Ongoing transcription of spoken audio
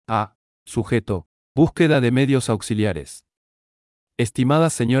A. Sujeto. Búsqueda de medios auxiliares.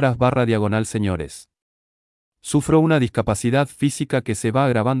 Estimadas señoras / señores. Sufro una discapacidad física que se va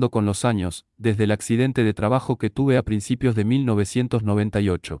agravando con los años, desde el accidente de trabajo que tuve a principios de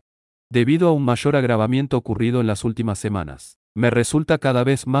 1998. Debido a un mayor agravamiento ocurrido en las últimas semanas, me resulta cada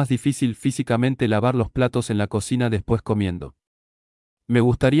vez más difícil físicamente lavar los platos en la cocina después comiendo. Me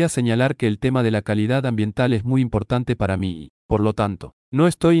gustaría señalar que el tema de la calidad ambiental es muy importante para mí y, por lo tanto, no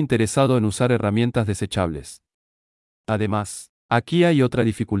estoy interesado en usar herramientas desechables. Además, aquí hay otra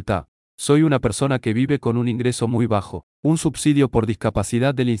dificultad. Soy una persona que vive con un ingreso muy bajo, un subsidio por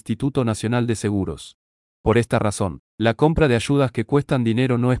discapacidad del Instituto Nacional de Seguros. Por esta razón, la compra de ayudas que cuestan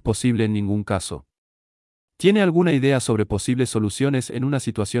dinero no es posible en ningún caso. ¿Tiene alguna idea sobre posibles soluciones en una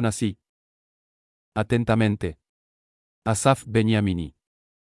situación así? Atentamente. Asaf Beniamini.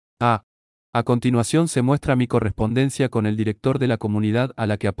 A continuación se muestra mi correspondencia con el director de la comunidad a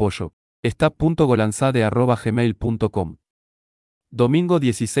la que apoyo. Stab.golanzade@gmail.com. Domingo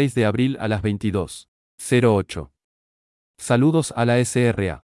 16 de abril a las 22:08. Saludos a la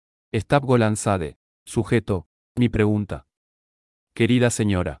SRA. Stab Golanzade. Sujeto. Mi pregunta. Querida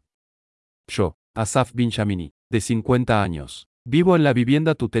señora. Yo, Asaf Benjamini, de 50 años. Vivo en la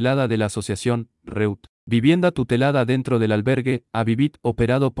vivienda tutelada de la asociación, REUT, vivienda tutelada dentro del albergue, Avivit,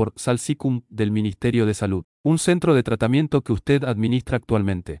 operado por Salsicum, del Ministerio de Salud, un centro de tratamiento que usted administra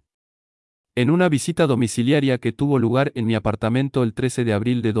actualmente. En una visita domiciliaria que tuvo lugar en mi apartamento el 13 de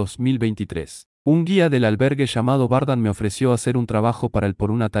abril de 2023, un guía del albergue llamado Bardan me ofreció hacer un trabajo para él por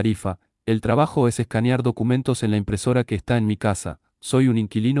una tarifa. El trabajo es escanear documentos en la impresora que está en mi casa. Soy un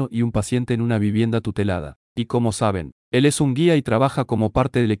inquilino y un paciente en una vivienda tutelada. Y como saben, él es un guía y trabaja como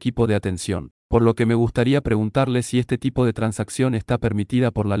parte del equipo de atención, por lo que me gustaría preguntarle si este tipo de transacción está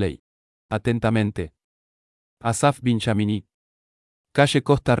permitida por la ley. Atentamente. Asaf Benjamini. Calle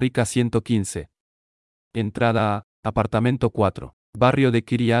Costa Rica 115. Entrada A, apartamento 4, barrio de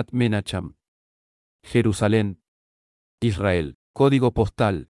Kiryat Menachem. Jerusalén, Israel. Código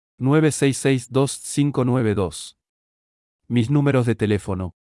postal 9662592. Mis números de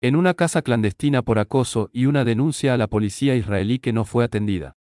teléfono. En una casa clandestina por acoso y una denuncia a la policía israelí que no fue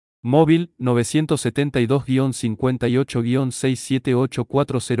atendida. Móvil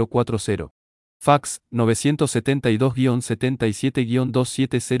 972-58-6784040. Fax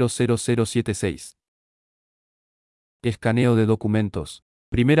 972-77-27000076. Escaneo de documentos.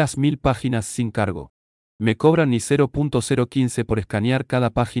 Primeras 1000 páginas sin cargo. Me cobran ni 0.015 por escanear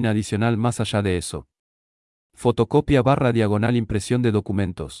cada página adicional más allá de eso. Fotocopia / impresión de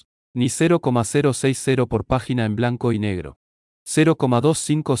documentos. Ni 0,060 por página en blanco y negro.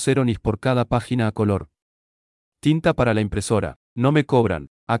 0,250 nis por cada página a color. Tinta para la impresora. No me cobran,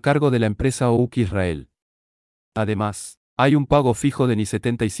 a cargo de la empresa OUK Israel. Además, hay un pago fijo de ni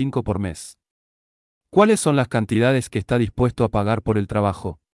 75 por mes. ¿Cuáles son las cantidades que está dispuesto a pagar por el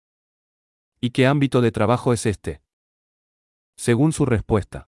trabajo? ¿Y qué ámbito de trabajo es este? Según su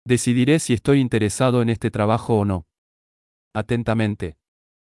respuesta, decidiré si estoy interesado en este trabajo o no. Atentamente.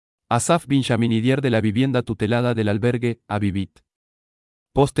 Asaf Benjaminidier, de la vivienda tutelada del albergue, Avivit.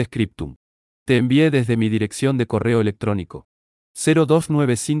 Post-scriptum. Te envié desde mi dirección de correo electrónico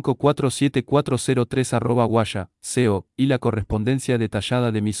 029547403 @guaya.co y la correspondencia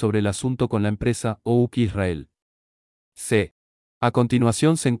detallada de mí sobre el asunto con la empresa OUK Israel. C. A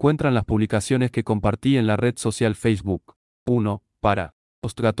continuación se encuentran las publicaciones que compartí en la red social Facebook. 1. Para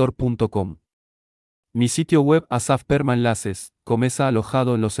ostgator.com. Mi sitio web Asaf Perma Enlaces, Comesa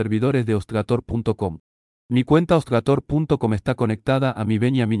alojado en los servidores de ostgator.com. Mi cuenta ostgator.com está conectada a mi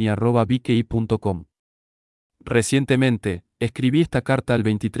benjamini@bki.com. Recientemente, escribí esta carta el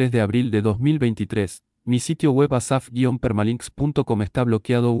 23 de abril de 2023. Mi sitio web asaf-permalinks.com está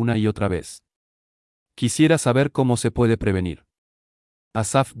bloqueado una y otra vez. Quisiera saber cómo se puede prevenir.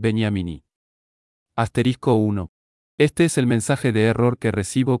 Asaf Beniamini. Asterisco 1. Este es el mensaje de error que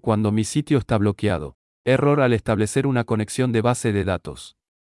recibo cuando mi sitio está bloqueado. Error al establecer una conexión de base de datos.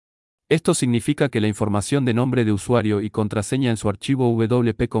 Esto significa que la información de nombre de usuario y contraseña en su archivo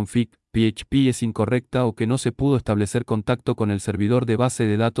wp-config.php es incorrecta o que no se pudo establecer contacto con el servidor de base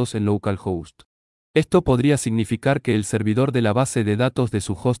de datos en localhost. Esto podría significar que el servidor de la base de datos de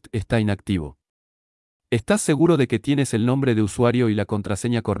su host está inactivo. ¿Estás seguro de que tienes el nombre de usuario y la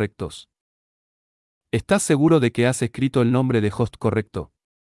contraseña correctos? ¿Estás seguro de que has escrito el nombre de host correcto?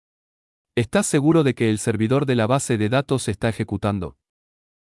 ¿Estás seguro de que el servidor de la base de datos se está ejecutando?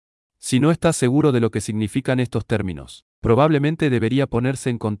 Si no estás seguro de lo que significan estos términos, probablemente debería ponerse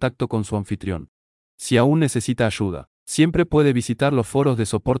en contacto con su anfitrión. Si aún necesita ayuda, siempre puede visitar los foros de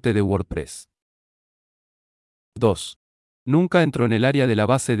soporte de WordPress. 2. Nunca entro en el área de la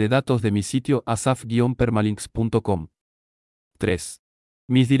base de datos de mi sitio asaf-permalinks.com. 3.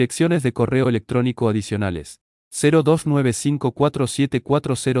 Mis direcciones de correo electrónico adicionales.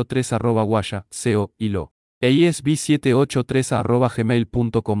 029547403 @washa, SEO,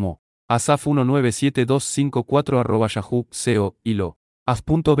 eisb783 asaf197254 yahoo, SEO,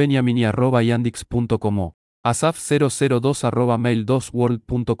 as.beniamini@yandix.com, asaf002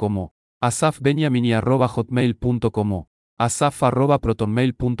 mail2world.com, asafbeniamini@hotmail.com,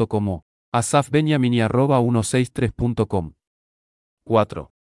 asaf@protonmail.com, asafbeniamini@163.com.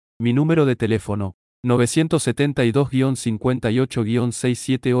 4. Mi número de teléfono,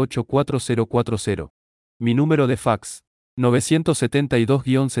 972-58-678-4040. Mi número de fax,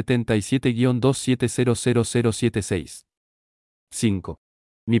 972-77-2700076. 5.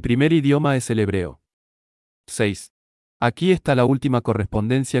 Mi primer idioma es el hebreo. 6. Aquí está la última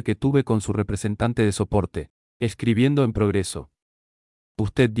correspondencia que tuve con su representante de soporte, escribiendo en progreso.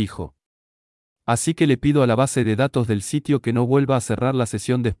 Usted dijo. Así que le pido a la base de datos del sitio que no vuelva a cerrar la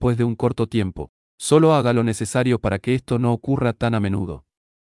sesión después de un corto tiempo. Solo haga lo necesario para que esto no ocurra tan a menudo.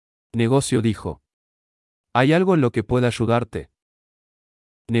 Negocio dijo. ¿Hay algo en lo que pueda ayudarte?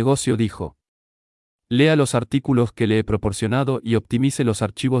 Negocio dijo. Lea los artículos que le he proporcionado y optimice los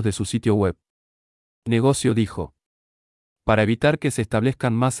archivos de su sitio web. Negocio dijo. Para evitar que se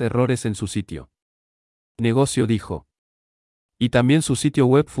establezcan más errores en su sitio. Negocio dijo. Y también su sitio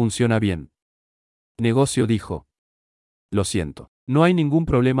web funciona bien. Negocio dijo. Lo siento. No hay ningún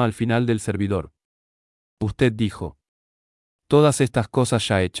problema al final del servidor. Usted dijo. Todas estas cosas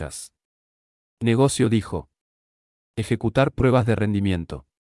ya hechas. Negocio dijo. Ejecutar pruebas de rendimiento.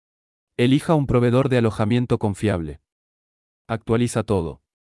 Elija un proveedor de alojamiento confiable. Actualiza todo.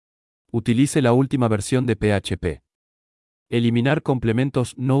 Utilice la última versión de PHP. Eliminar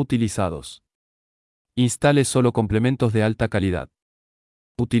complementos no utilizados. Instale solo complementos de alta calidad.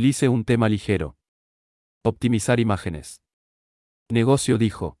 Utilice un tema ligero. Optimizar imágenes. Negocio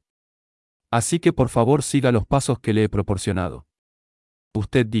dijo. Así que por favor siga los pasos que le he proporcionado.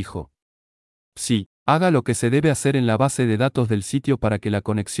 Usted dijo. Sí, haga lo que se debe hacer en la base de datos del sitio para que la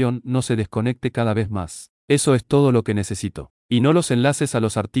conexión no se desconecte cada vez más. Eso es todo lo que necesito. Y no los enlaces a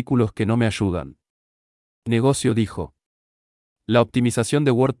los artículos que no me ayudan. Negocio dijo. La optimización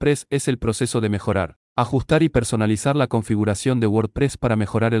de WordPress es el proceso de mejorar, ajustar y personalizar la configuración de WordPress para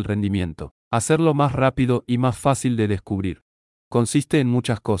mejorar el rendimiento, hacerlo más rápido y más fácil de descubrir. Consiste en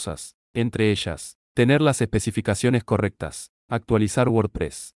muchas cosas, entre ellas, tener las especificaciones correctas, actualizar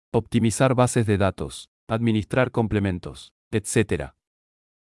WordPress, optimizar bases de datos, administrar complementos, etc.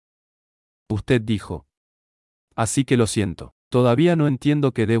 Usted dijo. Así que lo siento, todavía no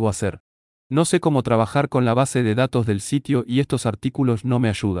entiendo qué debo hacer. No sé cómo trabajar con la base de datos del sitio y estos artículos no me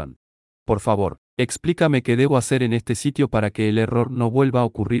ayudan. Por favor, explícame qué debo hacer en este sitio para que el error no vuelva a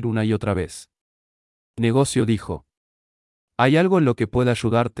ocurrir una y otra vez. Negocio dijo. ¿Hay algo en lo que pueda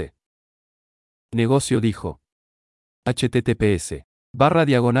ayudarte? Negocio dijo.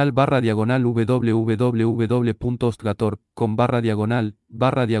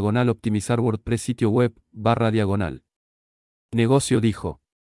 https:///www.ostgator.com optimizar WordPress sitio web //. Negocio dijo.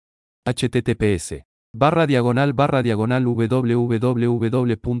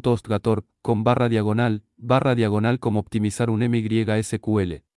 https://www.ostgator.com como optimizar un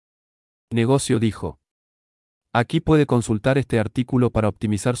MySQL. Negocio dijo. Aquí puede consultar este artículo para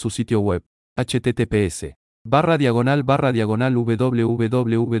optimizar su sitio web.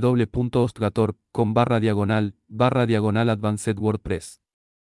 https://www.ostgator.com advanced WordPress.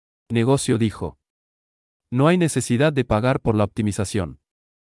 Negocio dijo. No hay necesidad de pagar por la optimización.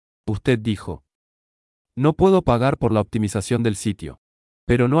 Usted dijo. No puedo pagar por la optimización del sitio.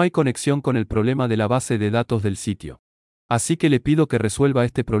 Pero no hay conexión con el problema de la base de datos del sitio. Así que le pido que resuelva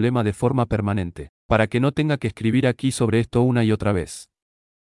este problema de forma permanente, para que no tenga que escribir aquí sobre esto una y otra vez.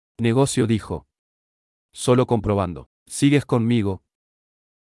 Negocio dijo. Solo comprobando. ¿Sigues conmigo?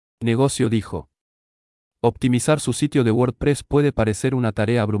 Negocio dijo. Optimizar su sitio de WordPress puede parecer una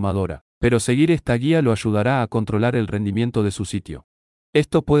tarea abrumadora, pero seguir esta guía lo ayudará a controlar el rendimiento de su sitio.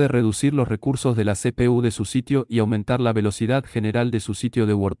 Esto puede reducir los recursos de la CPU de su sitio y aumentar la velocidad general de su sitio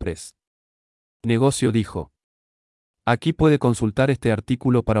de WordPress. Negocio dijo. Aquí puede consultar este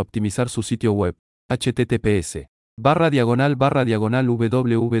artículo para optimizar su sitio web.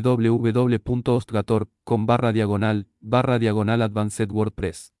 https://www.ostgator.com/advanced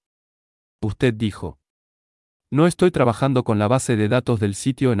WordPress. Usted dijo. No estoy trabajando con la base de datos del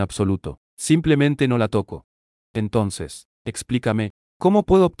sitio en absoluto. Simplemente no la toco. Entonces, explícame, ¿cómo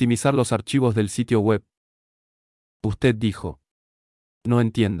puedo optimizar los archivos del sitio web? Usted dijo. No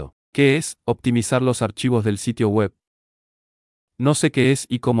entiendo. ¿Qué es optimizar los archivos del sitio web? No sé qué es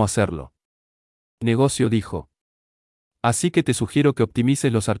y cómo hacerlo. Negocio dijo. Así que te sugiero que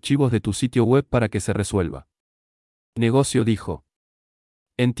optimices los archivos de tu sitio web para que se resuelva. Negocio dijo.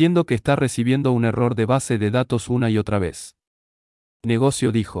 Entiendo que está recibiendo un error de base de datos una y otra vez.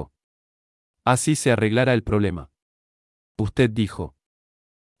 Negocio dijo. Así se arreglará el problema. Usted dijo.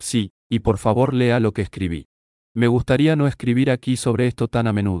 Sí, y por favor lea lo que escribí. Me gustaría no escribir aquí sobre esto tan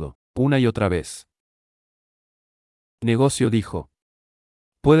a menudo, una y otra vez. Negocio dijo.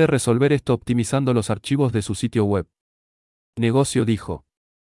 Puede resolver esto optimizando los archivos de su sitio web. Negocio dijo.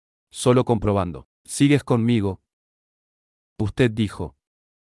 Solo comprobando. ¿Sigues conmigo? Usted dijo.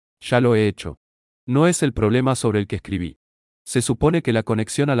 Ya lo he hecho. No es el problema sobre el que escribí. Se supone que la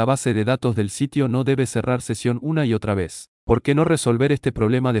conexión a la base de datos del sitio no debe cerrar sesión una y otra vez. ¿Por qué no resolver este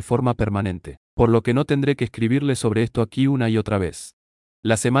problema de forma permanente? Por lo que no tendré que escribirle sobre esto aquí una y otra vez.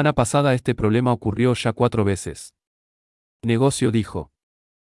 La semana pasada este problema ocurrió ya 4 veces. Negocio dijo.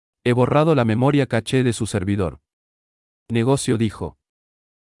 He borrado la memoria caché de su servidor. Negocio dijo.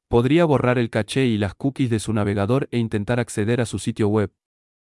 Podría borrar el caché y las cookies de su navegador e intentar acceder a su sitio web.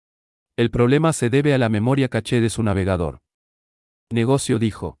 El problema se debe a la memoria caché de su navegador. Negocio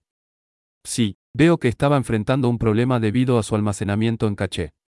dijo. Sí, veo que estaba enfrentando un problema debido a su almacenamiento en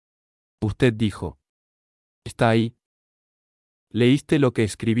caché. Usted dijo. ¿Está ahí? ¿Leíste lo que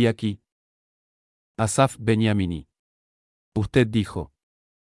escribí aquí? Asaf Beniamini. Usted dijo.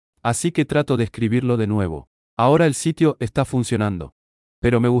 Así que trato de escribirlo de nuevo. Ahora el sitio está funcionando.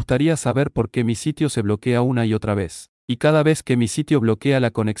 Pero me gustaría saber por qué mi sitio se bloquea una y otra vez. Y cada vez que mi sitio bloquea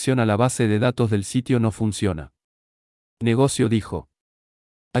la conexión a la base de datos del sitio no funciona. Negocio dijo.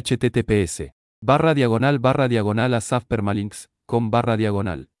 https://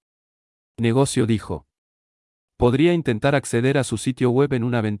 asafpermalinks.com/. Negocio dijo. ¿Podría intentar acceder a su sitio web en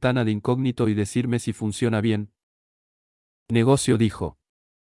una ventana de incógnito y decirme si funciona bien? Negocio dijo.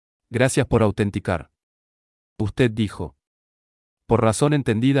 Gracias por autenticar. Usted dijo. Por razón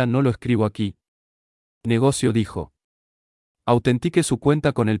entendida no lo escribo aquí. Negocio dijo. Autentique su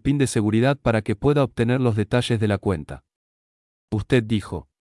cuenta con el PIN de seguridad para que pueda obtener los detalles de la cuenta. Usted dijo.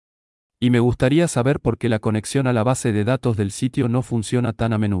 Y me gustaría saber por qué la conexión a la base de datos del sitio no funciona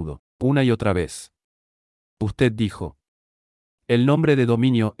tan a menudo, una y otra vez. Usted dijo. El nombre de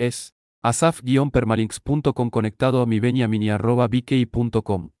dominio es asaf-permalinks.com conectado a mi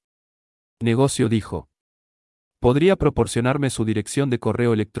beniamini@bki.com. Negocio dijo. ¿Podría proporcionarme su dirección de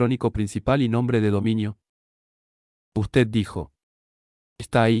correo electrónico principal y nombre de dominio? Usted dijo.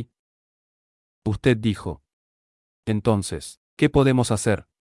 ¿Está ahí? Usted dijo. Entonces, ¿qué podemos hacer?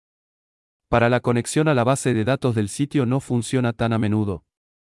 Para la conexión a la base de datos del sitio no funciona tan a menudo.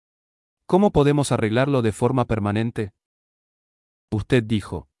 ¿Cómo podemos arreglarlo de forma permanente? Usted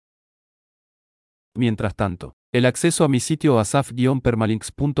dijo. Mientras tanto, el acceso a mi sitio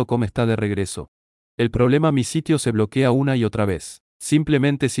asaf-permalinks.com está de regreso. El problema: mi sitio se bloquea una y otra vez,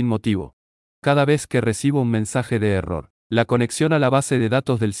 simplemente sin motivo. Cada vez que recibo un mensaje de error, la conexión a la base de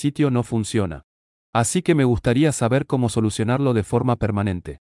datos del sitio no funciona. Así que me gustaría saber cómo solucionarlo de forma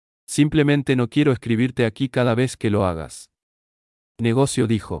permanente. Simplemente no quiero escribirte aquí cada vez que lo hagas. Negocio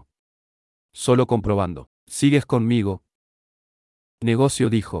dijo. Solo comprobando. ¿Sigues conmigo? Negocio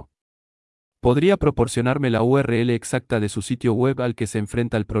dijo. ¿Podría proporcionarme la URL exacta de su sitio web al que se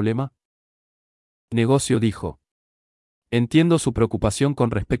enfrenta el problema? Negocio dijo. Entiendo su preocupación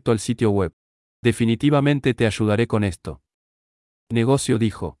con respecto al sitio web. Definitivamente te ayudaré con esto. Negocio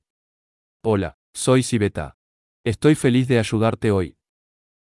dijo. Hola, soy Sibeta. Estoy feliz de ayudarte hoy.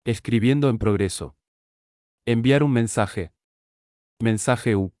 Escribiendo en progreso. Enviar un mensaje.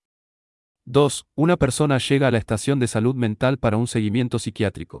 Mensaje U. 2. Una persona llega a la estación de salud mental para un seguimiento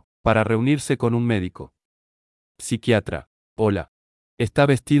psiquiátrico, para reunirse con un médico. Psiquiatra. Hola. Está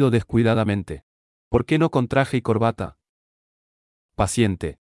vestido descuidadamente. ¿Por qué no con traje y corbata?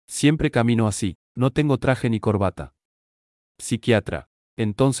 Paciente. Siempre camino así, no tengo traje ni corbata. Psiquiatra.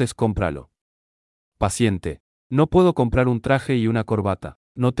 Entonces cómpralo. Paciente. No puedo comprar un traje y una corbata,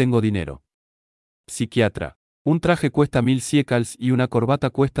 no tengo dinero. Psiquiatra. Un traje cuesta 1000 siekals y una corbata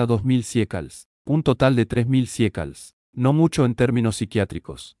cuesta 2000 siekals, un total de 3000 siekals, no mucho en términos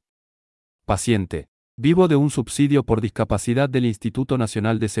psiquiátricos. Paciente. Vivo de un subsidio por discapacidad del Instituto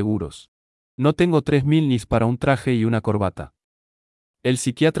Nacional de Seguros. No tengo 3000 nis para un traje y una corbata. El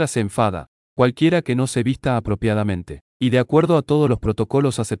psiquiatra se enfada, cualquiera que no se vista apropiadamente, y de acuerdo a todos los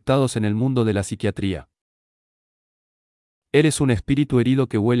protocolos aceptados en el mundo de la psiquiatría. Eres un espíritu herido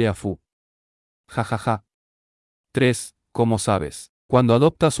que huele a fu. Jajaja. 3. ¿Cómo sabes? Cuando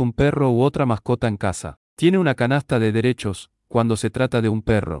adoptas un perro u otra mascota en casa, tiene una canasta de derechos, cuando se trata de un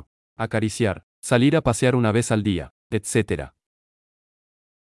perro, acariciar, salir a pasear una vez al día, etc.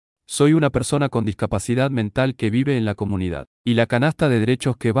 Soy una persona con discapacidad mental que vive en la comunidad. Y la canasta de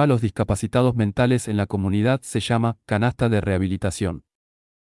derechos que va a los discapacitados mentales en la comunidad se llama canasta de rehabilitación.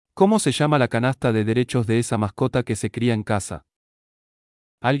 ¿Cómo se llama la canasta de derechos de esa mascota que se cría en casa?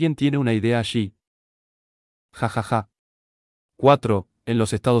 ¿Alguien tiene una idea allí? Jajaja. 4. En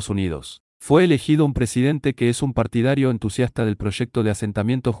los Estados Unidos. Fue elegido un presidente que es un partidario entusiasta del proyecto de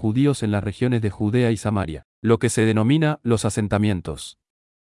asentamientos judíos en las regiones de Judea y Samaria, lo que se denomina los asentamientos.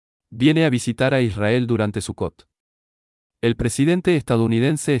 Viene a visitar a Israel durante Sukkot. El presidente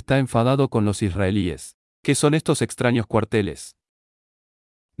estadounidense está enfadado con los israelíes. ¿Qué son estos extraños cuarteles?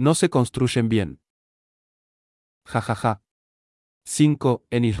 No se construyen bien. Jajaja. 5.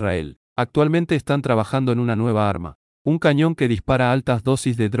 En Israel. Actualmente están trabajando en una nueva arma. Un cañón que dispara altas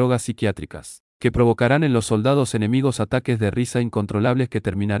dosis de drogas psiquiátricas, que provocarán en los soldados enemigos ataques de risa incontrolables que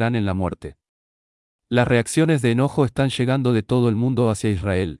terminarán en la muerte. Las reacciones de enojo están llegando de todo el mundo hacia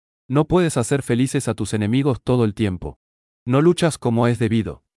Israel. No puedes hacer felices a tus enemigos todo el tiempo. No luchas como es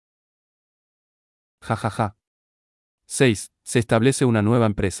debido. Jajaja. 6. Se establece una nueva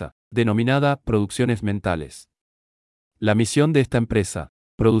empresa, denominada Producciones Mentales. La misión de esta empresa: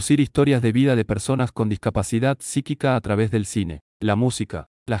 producir historias de vida de personas con discapacidad psíquica a través del cine, la música,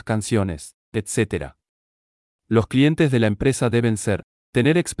 las canciones, etc. Los clientes de la empresa deben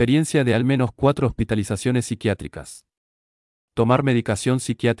tener experiencia de al menos 4 hospitalizaciones psiquiátricas. Tomar medicación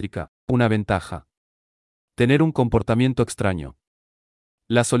psiquiátrica, una ventaja. Tener un comportamiento extraño.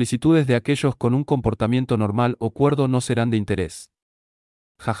 Las solicitudes de aquellos con un comportamiento normal o cuerdo no serán de interés.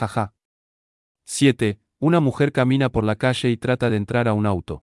 Jajaja. 7. Una mujer camina por la calle y trata de entrar a un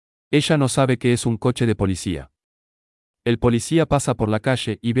auto. Ella no sabe que es un coche de policía. El policía pasa por la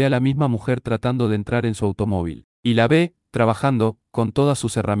calle y ve a la misma mujer tratando de entrar en su automóvil, y la ve, trabajando, con todas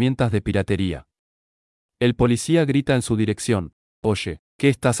sus herramientas de piratería. El policía grita en su dirección: «Oye, ¿qué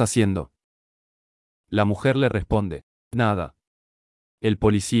estás haciendo?». La mujer le responde: «Nada». El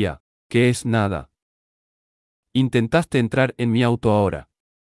policía: «¿Qué es nada?». «Intentaste entrar en mi auto ahora».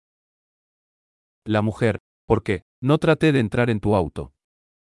 La mujer: «¿Por qué? No traté de entrar en tu auto».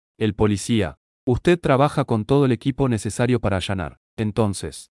 El policía: «Usted trabaja con todo el equipo necesario para allanar.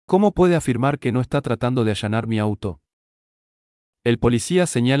 Entonces, ¿cómo puede afirmar que no está tratando de allanar mi auto?». El policía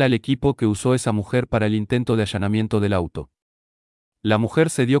señala el equipo que usó esa mujer para el intento de allanamiento del auto. La mujer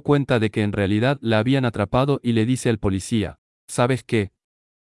se dio cuenta de que en realidad la habían atrapado y le dice al policía: «¿Sabes qué?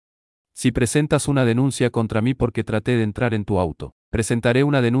 Si presentas una denuncia contra mí porque traté de entrar en tu auto, presentaré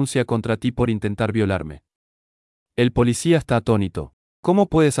una denuncia contra ti por intentar violarme». El policía está atónito. «¿Cómo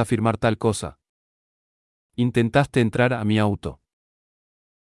puedes afirmar tal cosa? Intentaste entrar a mi auto.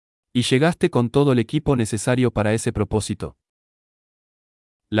 Y llegaste con todo el equipo necesario para ese propósito».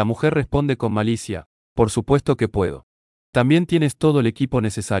 La mujer responde con malicia: «Por supuesto que puedo. También tienes todo el equipo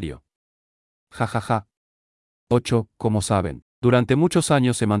necesario». Jajaja. 8. Como saben, durante muchos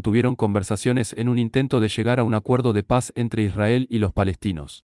años se mantuvieron conversaciones en un intento de llegar a un acuerdo de paz entre Israel y los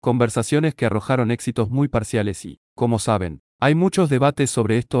palestinos. Conversaciones que arrojaron éxitos muy parciales y, como saben, hay muchos debates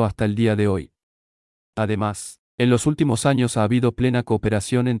sobre esto hasta el día de hoy. Además, en los últimos años ha habido plena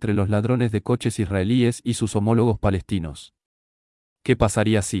cooperación entre los ladrones de coches israelíes y sus homólogos palestinos. ¿Qué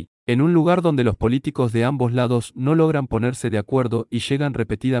pasaría si, en un lugar donde los políticos de ambos lados no logran ponerse de acuerdo y llegan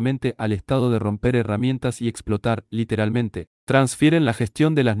repetidamente al estado de romper herramientas y explotar, literalmente, transfieren la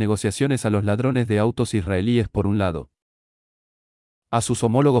gestión de las negociaciones a los ladrones de autos israelíes por un lado, a sus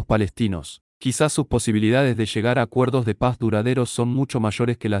homólogos palestinos? Quizás sus posibilidades de llegar a acuerdos de paz duraderos son mucho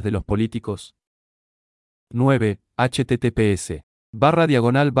mayores que las de los políticos. 9. https://www.inet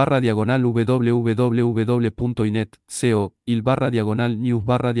co il/news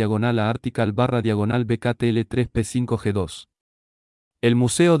 /article bktl3p5g2. El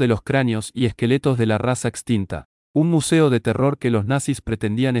Museo de los Cráneos y Esqueletos de la Raza Extinta. Un museo de terror que los nazis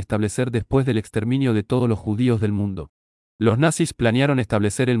pretendían establecer después del exterminio de todos los judíos del mundo. Los nazis planearon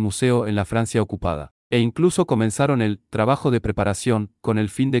establecer el museo en la Francia ocupada, e incluso comenzaron el trabajo de preparación, con el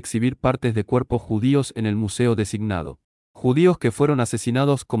fin de exhibir partes de cuerpos judíos en el museo designado. Judíos que fueron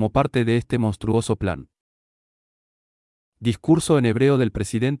asesinados como parte de este monstruoso plan. Discurso en hebreo del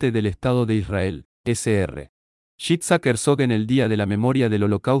presidente del Estado de Israel, Sr. Yitzhak Herzog en el Día de la Memoria del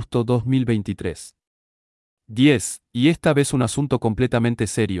Holocausto 2023. 10. Y esta vez un asunto completamente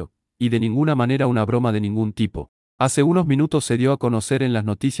serio, y de ninguna manera una broma de ningún tipo. Hace unos minutos se dio a conocer en las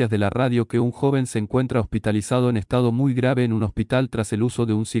noticias de la radio que un joven se encuentra hospitalizado en estado muy grave en un hospital tras el uso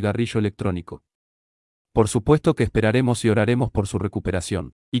de un cigarrillo electrónico. Por supuesto que esperaremos y oraremos por su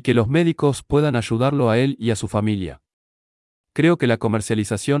recuperación, y que los médicos puedan ayudarlo a él y a su familia. Creo que la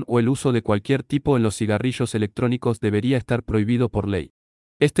comercialización o el uso de cualquier tipo en los cigarrillos electrónicos debería estar prohibido por ley.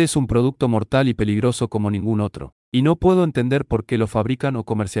 Este es un producto mortal y peligroso como ningún otro, y no puedo entender por qué lo fabrican o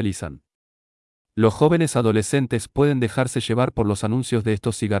comercializan. Los jóvenes adolescentes pueden dejarse llevar por los anuncios de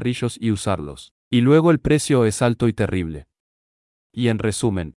estos cigarrillos y usarlos, y luego el precio es alto y terrible. Y en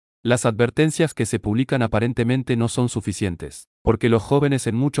resumen, las advertencias que se publican aparentemente no son suficientes, porque los jóvenes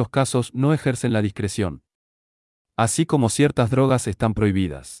en muchos casos no ejercen la discreción. Así como ciertas drogas están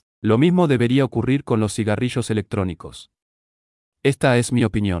prohibidas, lo mismo debería ocurrir con los cigarrillos electrónicos. Esta es mi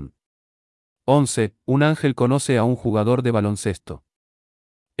opinión. 11. Un ángel conoce a un jugador de baloncesto.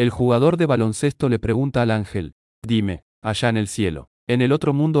 El jugador de baloncesto le pregunta al ángel, dime, allá en el cielo, ¿en el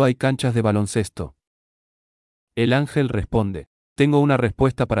otro mundo hay canchas de baloncesto? El ángel responde, tengo una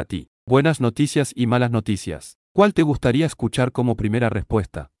respuesta para ti, buenas noticias y malas noticias. ¿Cuál te gustaría escuchar como primera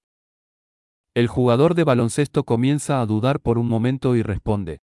respuesta? El jugador de baloncesto comienza a dudar por un momento y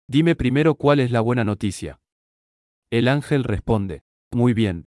responde, dime primero cuál es la buena noticia. El ángel responde, muy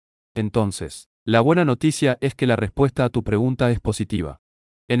bien. Entonces, la buena noticia es que la respuesta a tu pregunta es positiva.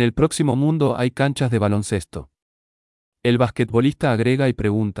 En el próximo mundo hay canchas de baloncesto. El basquetbolista agrega y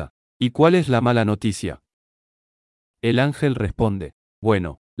pregunta, ¿y cuál es la mala noticia? El ángel responde,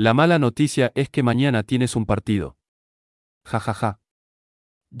 bueno, la mala noticia es que mañana tienes un partido. Jajaja.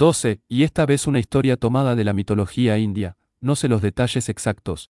 12. Y esta vez una historia tomada de la mitología india, no sé los detalles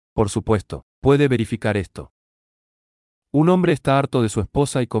exactos, por supuesto, puede verificar esto. Un hombre está harto de su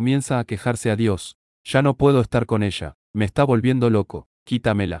esposa y comienza a quejarse a Dios, ya no puedo estar con ella, me está volviendo loco,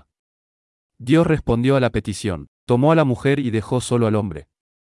 quítamela. Dios respondió a la petición, tomó a la mujer y dejó solo al hombre.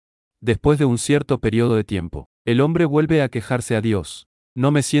 Después de un cierto periodo de tiempo, el hombre vuelve a quejarse a Dios,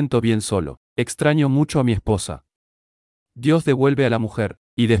 no me siento bien solo, extraño mucho a mi esposa. Dios devuelve a la mujer,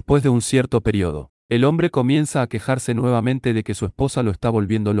 y después de un cierto periodo, el hombre comienza a quejarse nuevamente de que su esposa lo está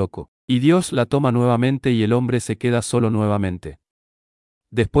volviendo loco, y Dios la toma nuevamente y el hombre se queda solo nuevamente.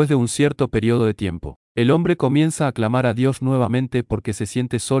 Después de un cierto periodo de tiempo, el hombre comienza a clamar a Dios nuevamente porque se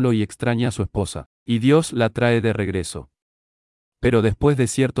siente solo y extraña a su esposa, y Dios la trae de regreso. Pero después de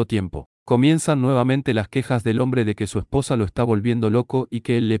cierto tiempo, comienzan nuevamente las quejas del hombre de que su esposa lo está volviendo loco y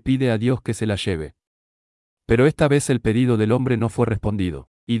que él le pide a Dios que se la lleve. Pero esta vez el pedido del hombre no fue respondido,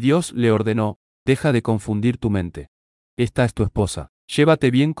 y Dios le ordenó, deja de confundir tu mente. Esta es tu esposa,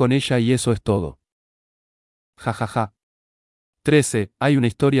 llévate bien con ella y eso es todo. Jajaja. 13. Hay una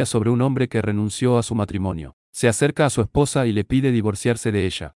historia sobre un hombre que renunció a su matrimonio. Se acerca a su esposa y le pide divorciarse de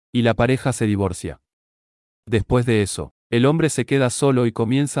ella, y la pareja se divorcia. Después de eso, el hombre se queda solo y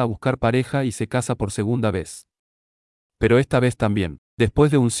comienza a buscar pareja y se casa por segunda vez. Pero esta vez también,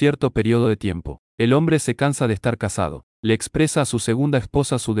 después de un cierto periodo de tiempo, el hombre se cansa de estar casado, le expresa a su segunda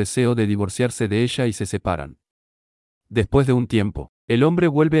esposa su deseo de divorciarse de ella y se separan. Después de un tiempo, el hombre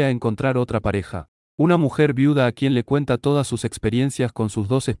vuelve a encontrar otra pareja, una mujer viuda a quien le cuenta todas sus experiencias con sus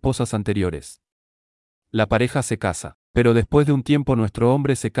dos esposas anteriores. La pareja se casa, pero después de un tiempo nuestro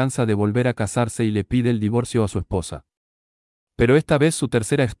hombre se cansa de volver a casarse y le pide el divorcio a su esposa. Pero esta vez su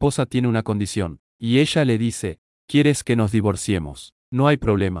tercera esposa tiene una condición, y ella le dice, ¿quieres que nos divorciemos? No hay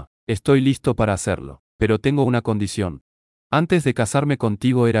problema, estoy listo para hacerlo, pero tengo una condición. Antes de casarme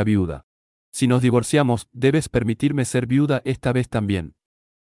contigo era viuda. Si nos divorciamos, debes permitirme ser viuda esta vez también.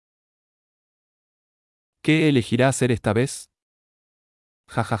 ¿Qué elegirá hacer esta vez?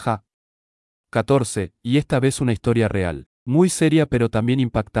 Jajaja. 14. Y esta vez una historia real, muy seria pero también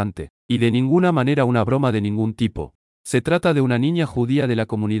impactante, y de ninguna manera una broma de ningún tipo. Se trata de una niña judía de la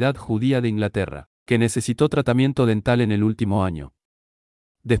comunidad judía de Inglaterra, que necesitó tratamiento dental en el último año.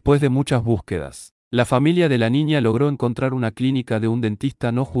 Después de muchas búsquedas, la familia de la niña logró encontrar una clínica de un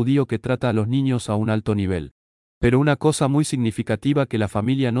dentista no judío que trata a los niños a un alto nivel. Pero una cosa muy significativa que la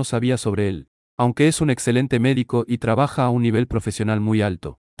familia no sabía sobre él, aunque es un excelente médico y trabaja a un nivel profesional muy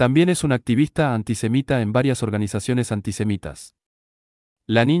alto, también es un activista antisemita en varias organizaciones antisemitas.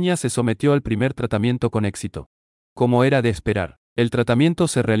 La niña se sometió al primer tratamiento con éxito. Como era de esperar, el tratamiento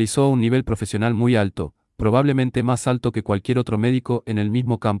se realizó a un nivel profesional muy alto, probablemente más alto que cualquier otro médico en el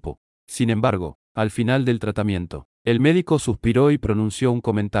mismo campo. Sin embargo, al final del tratamiento, el médico suspiró y pronunció un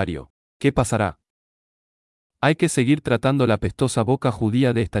comentario. ¿Qué pasará? Hay que seguir tratando la apestosa boca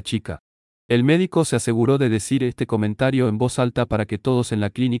judía de esta chica. El médico se aseguró de decir este comentario en voz alta para que todos en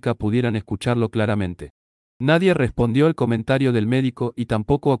la clínica pudieran escucharlo claramente. Nadie respondió al comentario del médico y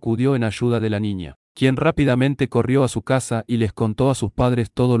tampoco acudió en ayuda de la niña, quien rápidamente corrió a su casa y les contó a sus padres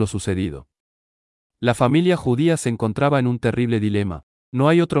todo lo sucedido. La familia judía se encontraba en un terrible dilema. No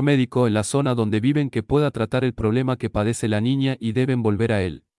hay otro médico en la zona donde viven que pueda tratar el problema que padece la niña y deben volver a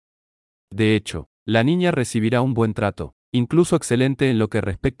él. De hecho, la niña recibirá un buen trato, incluso excelente en lo que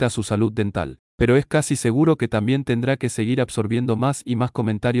respecta a su salud dental, pero es casi seguro que también tendrá que seguir absorbiendo más y más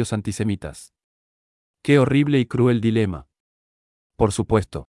comentarios antisemitas. ¡Qué horrible y cruel dilema! Por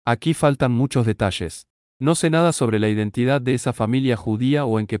supuesto, aquí faltan muchos detalles. No sé nada sobre la identidad de esa familia judía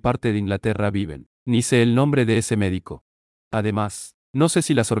o en qué parte de Inglaterra viven, ni sé el nombre de ese médico. Además, no sé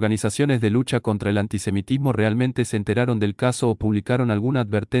si las organizaciones de lucha contra el antisemitismo realmente se enteraron del caso o publicaron alguna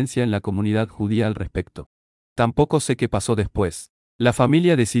advertencia en la comunidad judía al respecto. Tampoco sé qué pasó después. La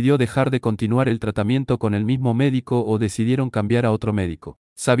familia decidió dejar de continuar el tratamiento con el mismo médico o decidieron cambiar a otro médico,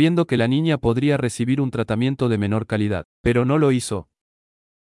 sabiendo que la niña podría recibir un tratamiento de menor calidad, pero no lo hizo.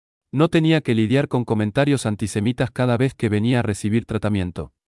 No tenía que lidiar con comentarios antisemitas cada vez que venía a recibir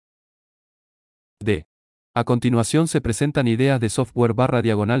tratamiento. D. A continuación se presentan ideas de software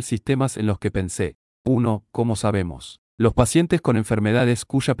 / sistemas en los que pensé. 1. Como sabemos, los pacientes con enfermedades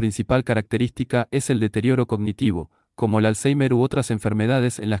cuya principal característica es el deterioro cognitivo, como el Alzheimer u otras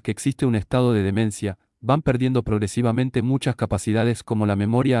enfermedades en las que existe un estado de demencia, van perdiendo progresivamente muchas capacidades como la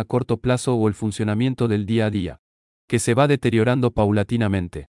memoria a corto plazo o el funcionamiento del día a día, que se va deteriorando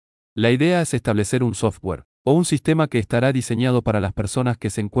paulatinamente. La idea es establecer un software, o un sistema que estará diseñado para las personas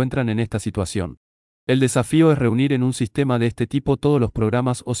que se encuentran en esta situación. El desafío es reunir en un sistema de este tipo todos los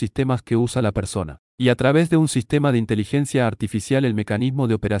programas o sistemas que usa la persona, y a través de un sistema de inteligencia artificial el mecanismo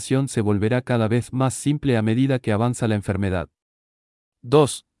de operación se volverá cada vez más simple a medida que avanza la enfermedad.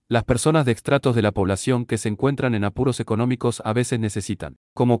 2. Las personas de estratos de la población que se encuentran en apuros económicos a veces necesitan,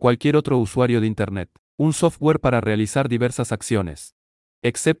 como cualquier otro usuario de Internet, un software para realizar diversas acciones.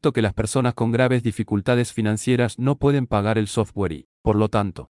 Excepto que las personas con graves dificultades financieras no pueden pagar el software y, por lo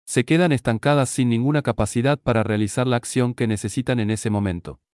tanto, se quedan estancadas sin ninguna capacidad para realizar la acción que necesitan en ese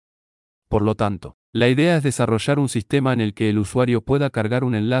momento. Por lo tanto, la idea es desarrollar un sistema en el que el usuario pueda cargar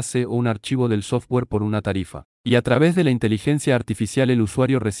un enlace o un archivo del software por una tarifa, y a través de la inteligencia artificial el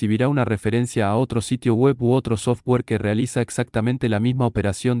usuario recibirá una referencia a otro sitio web u otro software que realiza exactamente la misma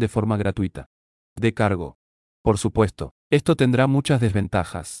operación de forma gratuita. De cargo. Por supuesto, esto tendrá muchas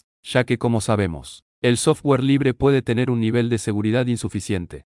desventajas, ya que como sabemos, el software libre puede tener un nivel de seguridad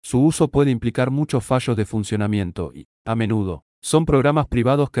insuficiente, su uso puede implicar muchos fallos de funcionamiento y, a menudo, son programas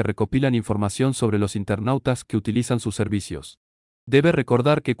privados que recopilan información sobre los internautas que utilizan sus servicios. Debe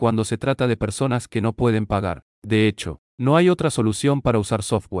recordar que cuando se trata de personas que no pueden pagar, de hecho, no hay otra solución para usar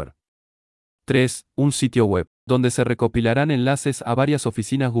software. 3. Un sitio web, donde se recopilarán enlaces a varias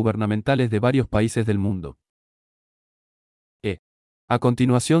oficinas gubernamentales de varios países del mundo. A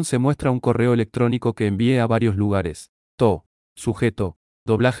continuación se muestra un correo electrónico que envié a varios lugares. Sujeto,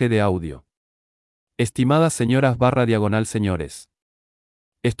 doblaje de audio. Estimadas señoras / señores.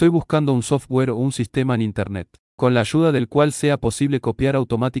 Estoy buscando un software o un sistema en Internet, con la ayuda del cual sea posible copiar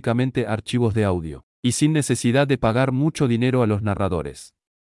automáticamente archivos de audio, y sin necesidad de pagar mucho dinero a los narradores.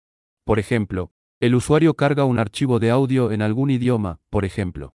 Por ejemplo, el usuario carga un archivo de audio en algún idioma, por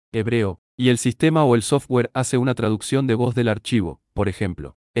ejemplo, hebreo, y el sistema o el software hace una traducción de voz del archivo, por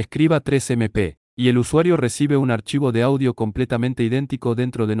ejemplo, escriba 3MP, y el usuario recibe un archivo de audio completamente idéntico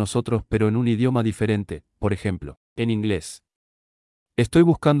dentro de nosotros pero en un idioma diferente, por ejemplo, en inglés. Estoy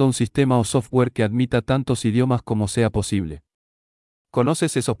buscando un sistema o software que admita tantos idiomas como sea posible.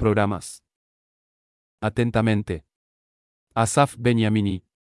 ¿Conoces esos programas? Atentamente. Asaf Beniamini.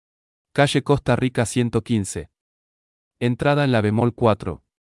 Calle Costa Rica 115. Entrada en la bemol 4.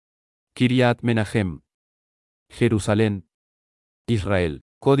 Kiryat Menahem. Jerusalén, Israel.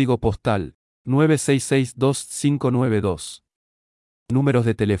 Código postal 9662592. Números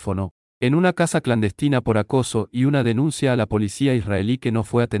de teléfono. En una casa clandestina por acoso y una denuncia a la policía israelí que no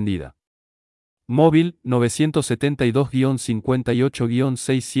fue atendida. Móvil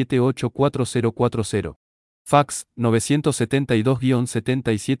 972-58-6784040. Fax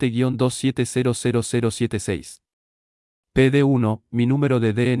 972-77-27-27000076. PD1, mi número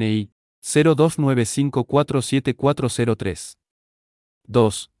de DNI 0295474003.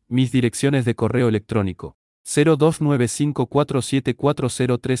 2. Mis direcciones de correo electrónico.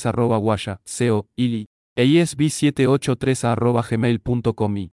 0295474003 @washa, ili, eisb783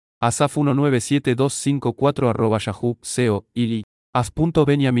 @gmail.com y asaf197254 @yahoo, seo, ili,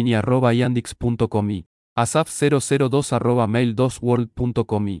 as.beniamini@yandix.com y asaf002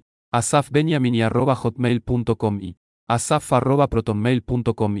 @mail2world.com y asafbeniamini@hotmail.com y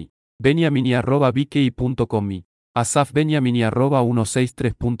asaf@protonmail.com y beniamini@bki.com y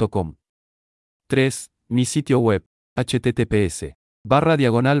asafbeniamini@163.com. 3. Mi sitio web,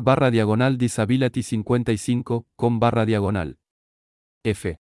 https://disability55.com/.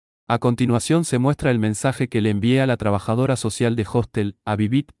 F. A continuación se muestra el mensaje que le envié a la trabajadora social de hostel, a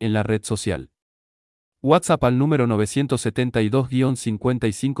Vivit, en la red social. WhatsApp al número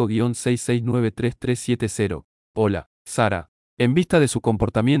 972-55-6693370. Hola, Sara. En vista de su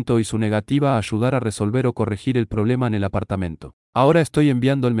comportamiento y su negativa a ayudar a resolver o corregir el problema en el apartamento, ahora estoy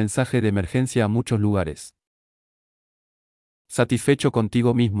enviando el mensaje de emergencia a muchos lugares. ¿Satisfecho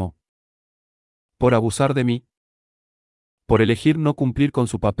contigo mismo? ¿Por abusar de mí? ¿Por elegir no cumplir con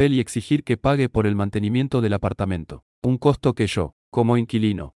su papel y exigir que pague por el mantenimiento del apartamento? Un costo que yo, como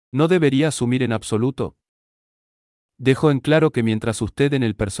inquilino, no debería asumir en absoluto. Dejo en claro que mientras usted en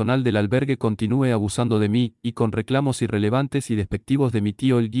el personal del albergue continúe abusando de mí y con reclamos irrelevantes y despectivos de mi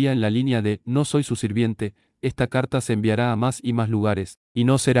tío el guía en la línea de no soy su sirviente, esta carta se enviará a más y más lugares, y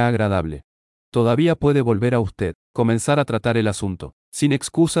no será agradable. Todavía puede volver a usted, comenzar a tratar el asunto, sin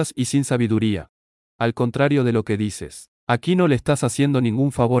excusas y sin sabiduría. Al contrario de lo que dices, aquí no le estás haciendo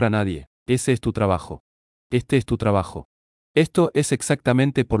ningún favor a nadie, ese es tu trabajo. Este es tu trabajo. Esto es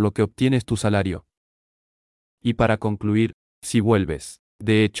exactamente por lo que obtienes tu salario. Y para concluir, si vuelves,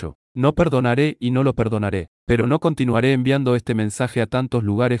 de hecho, no perdonaré y no lo perdonaré, pero no continuaré enviando este mensaje a tantos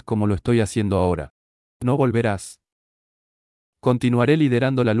lugares como lo estoy haciendo ahora. No volverás. Continuaré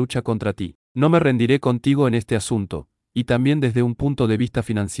liderando la lucha contra ti. No me rendiré contigo en este asunto, y también desde un punto de vista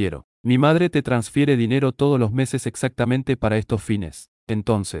financiero. Mi madre te transfiere dinero todos los meses exactamente para estos fines.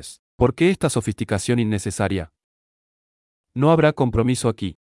 Entonces, ¿por qué esta sofisticación innecesaria? No habrá compromiso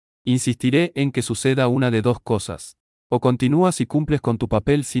aquí. Insistiré en que suceda una de dos cosas. O continúas y cumples con tu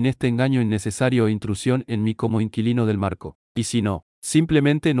papel sin este engaño innecesario e intrusión en mí como inquilino del marco. Y si no,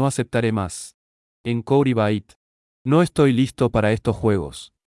 simplemente no aceptaré más. En Corey Bait. No estoy listo para estos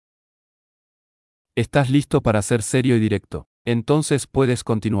juegos. ¿Estás listo para ser serio y directo? Entonces puedes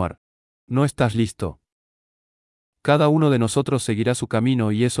continuar. No estás listo. Cada uno de nosotros seguirá su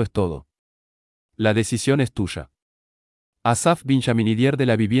camino y eso es todo. La decisión es tuya. Asaf Benjaminidier de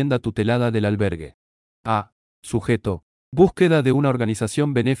la vivienda tutelada del albergue. A. Sujeto. Búsqueda de una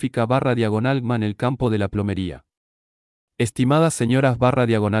organización benéfica /diagonal en el campo de la plomería. Estimadas señoras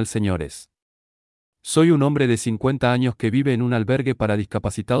 /diagonal señores. Soy un hombre de 50 años que vive en un albergue para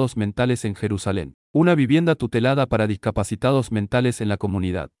discapacitados mentales en Jerusalén, una vivienda tutelada para discapacitados mentales en la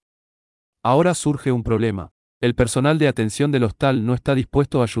comunidad. Ahora surge un problema. El personal de atención del hostal no está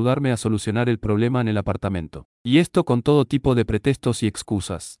dispuesto a ayudarme a solucionar el problema en el apartamento. Y esto con todo tipo de pretextos y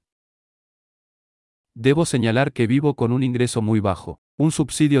excusas. Debo señalar que vivo con un ingreso muy bajo, un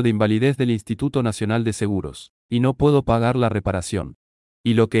subsidio de invalidez del Instituto Nacional de Seguros, y no puedo pagar la reparación.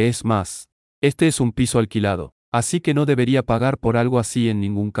 Y lo que es más, este es un piso alquilado, así que no debería pagar por algo así en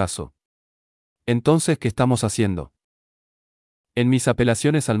ningún caso. Entonces, ¿qué estamos haciendo? En mis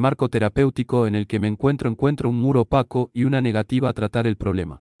apelaciones al marco terapéutico en el que me encuentro un muro opaco y una negativa a tratar el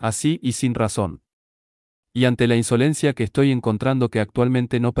problema, así y sin razón. Y ante la insolencia que estoy encontrando que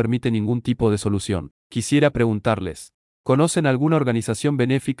actualmente no permite ningún tipo de solución, quisiera preguntarles, ¿conocen alguna organización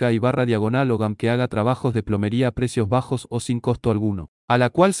benéfica y /diagonal o GAM que haga trabajos de plomería a precios bajos o sin costo alguno, a la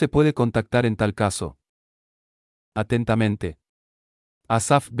cual se puede contactar en tal caso? Atentamente.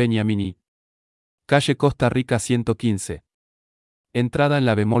 Asaf Beniamini. Calle Costa Rica 115. Entrada en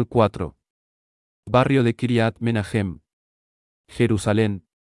la bemol 4. Barrio de Kiryat Menahem. Jerusalén.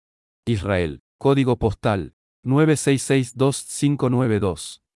 Israel. Código postal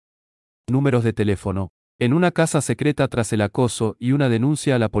 9662592. Números de teléfono. En una casa secreta tras el acoso y una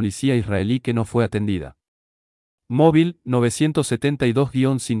denuncia a la policía israelí que no fue atendida. Móvil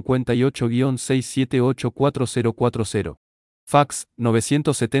 972-58-6784040. Fax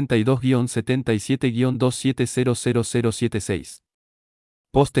 972-77-27000076.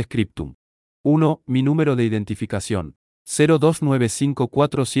 Postscriptum. 1. Mi número de identificación.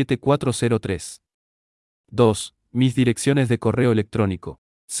 0295474003. 2. Mis direcciones de correo electrónico.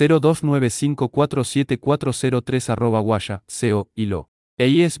 0295474003 @washa, co,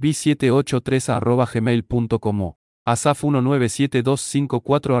 eisb783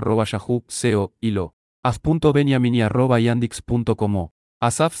 asaf197254 yahoo, co, as.beniamini@yandix.com,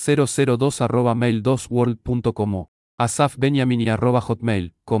 asaf002 mail2world.com,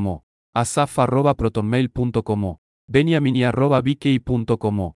 asafbeniamini@hotmail.com, asaf@protonmail.com,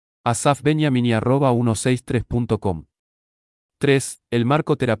 beniamini@bk.com, asafbeniamini@163.com. 3. El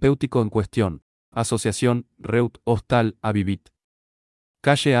marco terapéutico en cuestión. Asociación, Reut, Hostal, Avivit.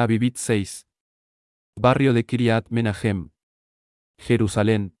 Calle Avivit 6. Barrio de Kiryat Menahem.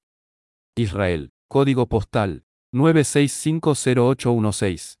 Jerusalén. Israel. Código postal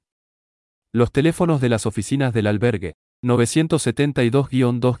 9650816. Los teléfonos de las oficinas del albergue.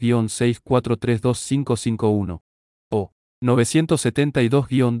 972-2-6432551. O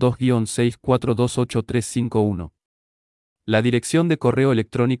 972-2-6428351. La dirección de correo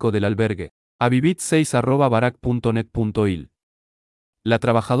electrónico del albergue. avivit6@barak.net.il. La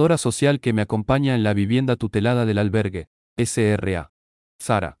trabajadora social que me acompaña en la vivienda tutelada del albergue, SRA.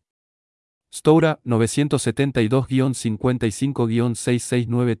 Sara. Stoura,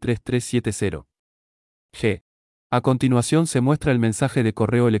 972-55-6693370. G. A continuación se muestra el mensaje de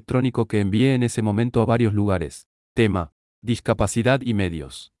correo electrónico que envié en ese momento a varios lugares. Tema: discapacidad y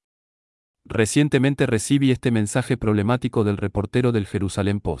medios. Recientemente recibí este mensaje problemático del reportero del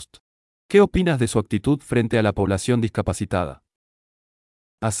Jerusalén Post. ¿Qué opinas de su actitud frente a la población discapacitada?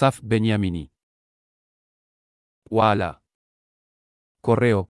 Asaf Beniamini. Waala.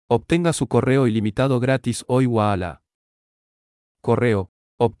 Correo: obtenga su correo ilimitado gratis hoy. Waala. Correo: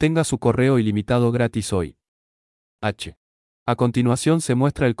 obtenga su correo ilimitado gratis hoy. H. A continuación se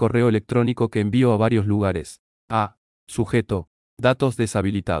muestra el correo electrónico que envío a varios lugares. A. Sujeto: datos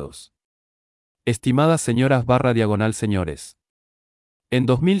deshabilitados. Estimadas señoras / señores. En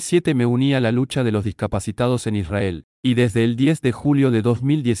 2007 me uní a la lucha de los discapacitados en Israel, y desde el 10 de julio de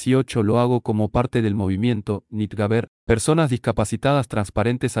 2018 lo hago como parte del movimiento Nitgaber, Personas Discapacitadas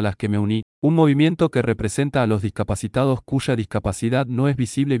Transparentes, a las que me uní, un movimiento que representa a los discapacitados cuya discapacidad no es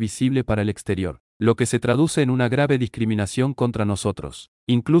visible para el exterior, lo que se traduce en una grave discriminación contra nosotros,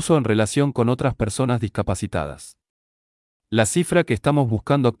 incluso en relación con otras personas discapacitadas. La cifra que estamos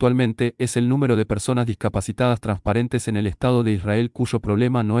buscando actualmente es el número de personas discapacitadas transparentes en el Estado de Israel cuyo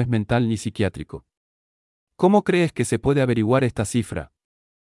problema no es mental ni psiquiátrico. ¿Cómo crees que se puede averiguar esta cifra?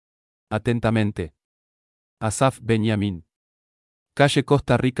 Atentamente. Asaf Benyamin. Calle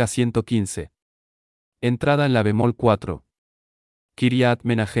Costa Rica 115. Entrada en la bemol 4. Kiryat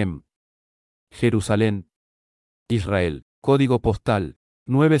Menahem. Jerusalén, Israel. Código postal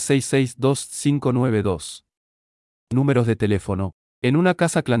 9662592. Números de teléfono: en una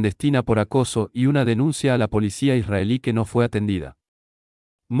casa clandestina por acoso y una denuncia a la policía israelí que no fue atendida.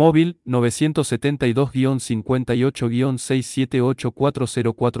 Móvil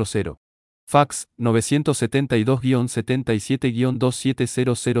 972-58-6784040. Fax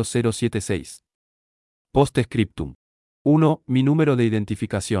 972-77-27000076. Post-scriptum. 1. Mi número de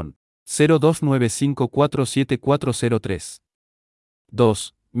identificación: 0295474003.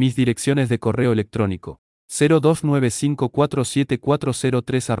 2. Mis direcciones de correo electrónico: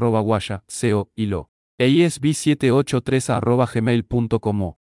 0295474003 @washa, co,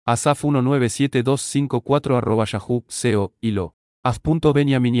 eisb783 asaf197254 yahoo, co,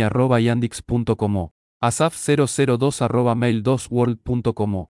 as.beniamini@yandix.com, asaf002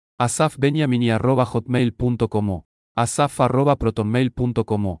 mail2world.com, asafbeniamini@hotmail.com,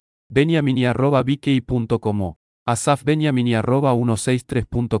 asaf@protonmail.com, beniamini@bk.com,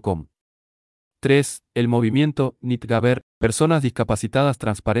 asafbeniamini@163.com. 3. El movimiento Nitgaber, Personas Discapacitadas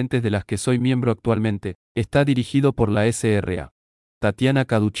Transparentes, de las que soy miembro actualmente, está dirigido por la SRA. Tatiana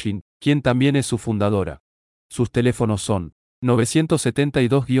Kaduchin, quien también es su fundadora. Sus teléfonos son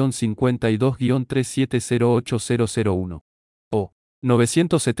 972-52-3708-001 o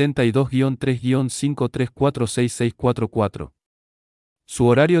 972-3-53466444. Su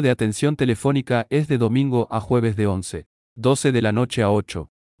horario de atención telefónica es de domingo a jueves de 11:12 de la noche a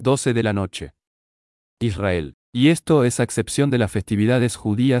 8:12 de la noche. Israel. Y esto es a excepción de las festividades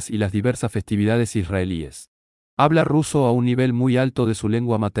judías y las diversas festividades israelíes. Habla ruso a un nivel muy alto de su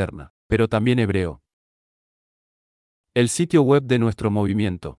lengua materna, pero también hebreo. El sitio web de nuestro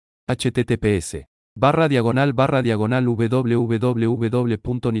movimiento: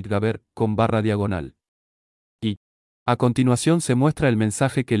 https://www.nitgaber.com/. Y a continuación se muestra el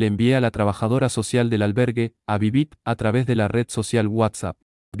mensaje que le envié a la trabajadora social del albergue, Avivit, a través de la red social WhatsApp.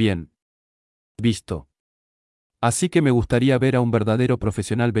 Bien visto. Así que me gustaría ver a un verdadero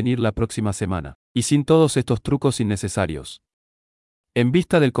profesional venir la próxima semana, y sin todos estos trucos innecesarios. En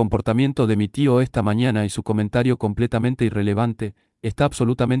vista del comportamiento de mi tío esta mañana y su comentario completamente irrelevante, está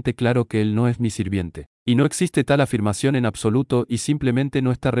absolutamente claro que él no es mi sirviente, y no existe tal afirmación en absoluto y simplemente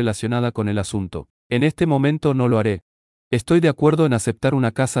no está relacionada con el asunto. En este momento no lo haré. Estoy de acuerdo en aceptar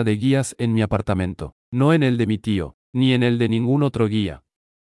una casa de guías en mi apartamento, no en el de mi tío, ni en el de ningún otro guía.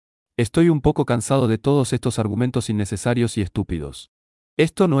 Estoy un poco cansado de todos estos argumentos innecesarios y estúpidos.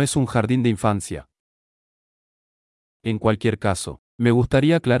 Esto no es un jardín de infancia. En cualquier caso, me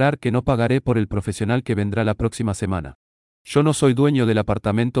gustaría aclarar que no pagaré por el profesional que vendrá la próxima semana. Yo no soy dueño del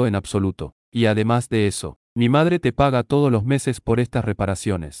apartamento en absoluto, y además de eso, mi madre te paga todos los meses por estas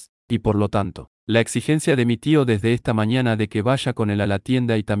reparaciones, y por lo tanto, la exigencia de mi tío desde esta mañana de que vaya con él a la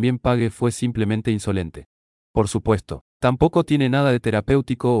tienda y también pague fue simplemente insolente. Por supuesto, tampoco tiene nada de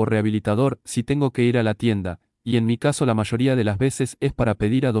terapéutico o rehabilitador si tengo que ir a la tienda, y en mi caso la mayoría de las veces es para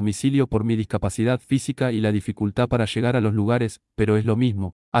pedir a domicilio por mi discapacidad física y la dificultad para llegar a los lugares, pero es lo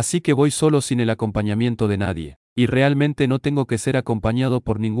mismo. Así que voy solo sin el acompañamiento de nadie. Y realmente no tengo que ser acompañado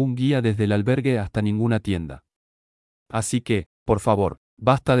por ningún guía desde el albergue hasta ninguna tienda. Así que, por favor,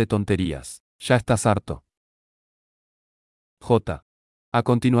 basta de tonterías. Ya estás harto. J. A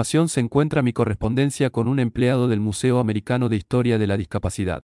continuación se encuentra mi correspondencia con un empleado del Museo Americano de Historia de la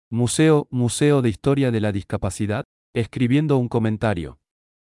Discapacidad. Museo de Historia de la Discapacidad, escribiendo un comentario.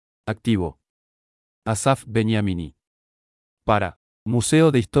 Activo. Asaf Beniamini. Para.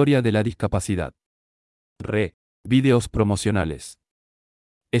 Museo de Historia de la Discapacidad. Re. Videos promocionales.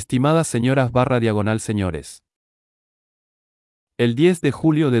 Estimadas señoras /señores. El 10 de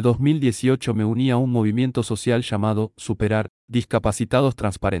julio de 2018 me uní a un movimiento social llamado Superar, Discapacitados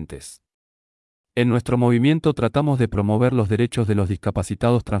Transparentes. En nuestro movimiento tratamos de promover los derechos de los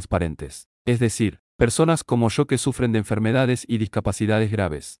discapacitados transparentes, es decir, personas como yo que sufren de enfermedades y discapacidades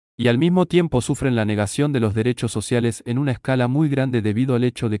graves, y al mismo tiempo sufren la negación de los derechos sociales en una escala muy grande debido al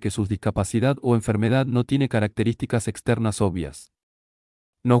hecho de que su discapacidad o enfermedad no tiene características externas obvias.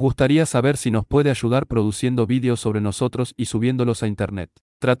 Nos gustaría saber si nos puede ayudar produciendo vídeos sobre nosotros y subiéndolos a Internet,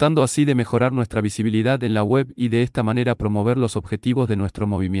 tratando así de mejorar nuestra visibilidad en la web y de esta manera promover los objetivos de nuestro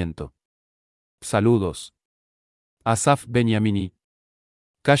movimiento. Saludos. Asaf Beniamini.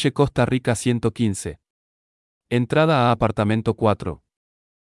 Calle Costa Rica 115. Entrada a apartamento 4.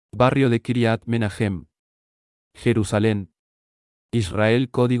 Barrio de Kiryat Menahem. Jerusalén. Israel.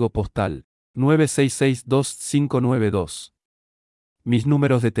 Código postal 9662592. Mis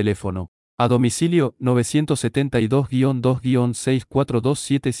números de teléfono. A domicilio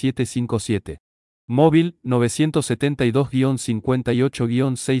 972-2-6427757. Móvil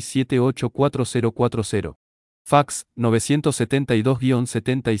 972-58-6784040. Fax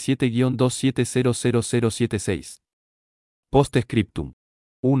 972-77-2700076. Postscriptum.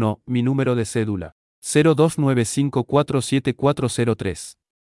 1. Mi número de cédula. 0295474003.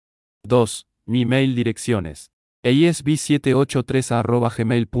 2. Mi mail direcciones.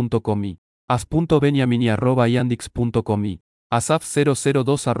 esb783@gmail.com y as.beniamini@yandix.com y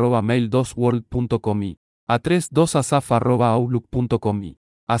asaf002@mail2world.com y a32asaf@outlook.com y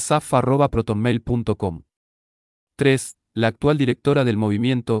asaf@protonmail.com. 3. La actual directora del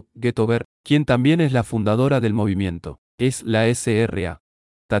movimiento, Getover, quien también es la fundadora del movimiento, es la SRA.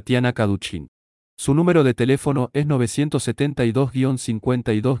 Tatiana Kaduchin. Su número de teléfono es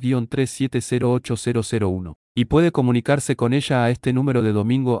 972-52-37080001, y puede comunicarse con ella a este número de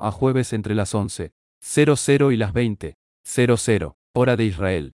domingo a jueves entre las 11:00 y las 20:00, hora de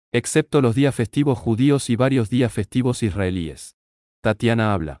Israel, excepto los días festivos judíos y varios días festivos israelíes.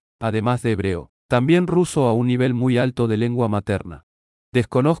 Tatiana habla, además de hebreo, también ruso a un nivel muy alto de lengua materna.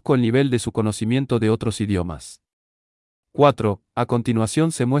 Desconozco el nivel de su conocimiento de otros idiomas. 4. A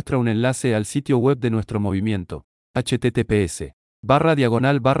continuación se muestra un enlace al sitio web de nuestro movimiento,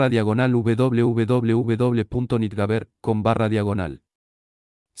 https://www.nitgaber.com/.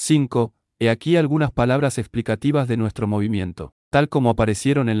 5. He aquí algunas palabras explicativas de nuestro movimiento, tal como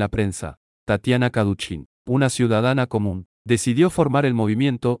aparecieron en la prensa. Tatiana Kaduchin, una ciudadana común, decidió formar el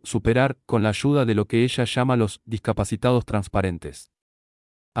movimiento Superar con la ayuda de lo que ella llama los discapacitados transparentes.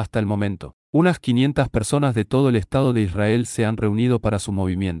 Hasta el momento, unas 500 personas de todo el Estado de Israel se han reunido para su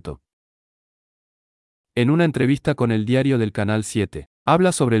movimiento. En una entrevista con el diario del Canal 7,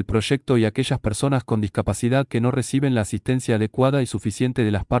 habla sobre el proyecto y aquellas personas con discapacidad que no reciben la asistencia adecuada y suficiente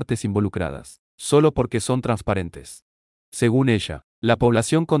de las partes involucradas, solo porque son transparentes. Según ella, la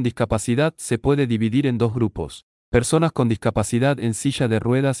población con discapacidad se puede dividir en dos grupos: personas con discapacidad en silla de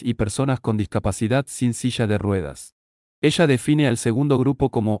ruedas y personas con discapacidad sin silla de ruedas. Ella define al segundo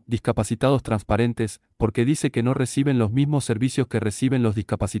grupo como discapacitados transparentes, porque dice que no reciben los mismos servicios que reciben los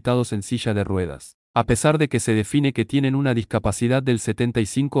discapacitados en silla de ruedas, a pesar de que se define que tienen una discapacidad del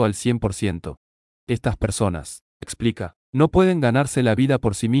 75 al 100%. Estas personas, explica, no pueden ganarse la vida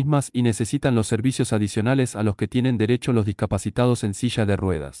por sí mismas y necesitan los servicios adicionales a los que tienen derecho los discapacitados en silla de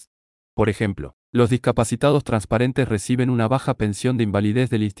ruedas. Por ejemplo, los discapacitados transparentes reciben una baja pensión de invalidez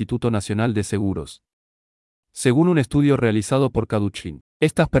del Instituto Nacional de Seguros. Según un estudio realizado por Kaduchin,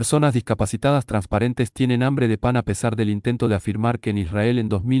 estas personas discapacitadas transparentes tienen hambre de pan a pesar del intento de afirmar que en Israel en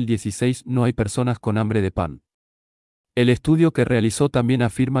 2016 no hay personas con hambre de pan. El estudio que realizó también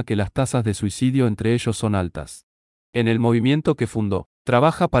afirma que las tasas de suicidio entre ellos son altas. En el movimiento que fundó,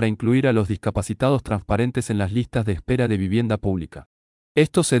 trabaja para incluir a los discapacitados transparentes en las listas de espera de vivienda pública.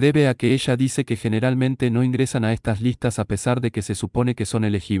 Esto se debe a que ella dice que generalmente no ingresan a estas listas a pesar de que se supone que son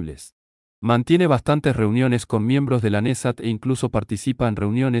elegibles. Mantiene bastantes reuniones con miembros de la NESAT e incluso participa en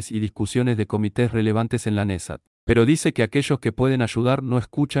reuniones y discusiones de comités relevantes en la NESAT. Pero dice que aquellos que pueden ayudar no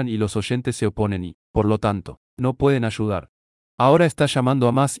escuchan y los oyentes se oponen y, por lo tanto, no pueden ayudar. Ahora está llamando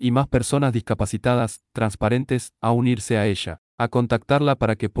a más y más personas discapacitadas, transparentes, a unirse a ella, a contactarla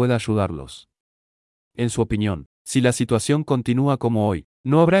para que pueda ayudarlos. En su opinión, si la situación continúa como hoy,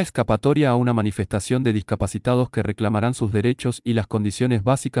 no habrá escapatoria a una manifestación de discapacitados que reclamarán sus derechos y las condiciones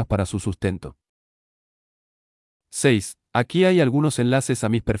básicas para su sustento. 6. Aquí hay algunos enlaces a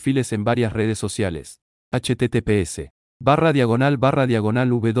mis perfiles en varias redes sociales.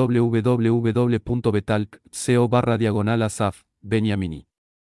 https://www.betalk.co/asaf, Beniamini.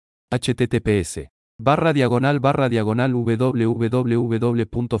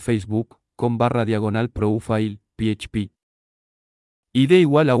 https://www.facebook.com/profile, php. ID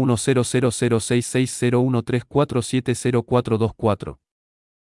igual a 100066013470470424.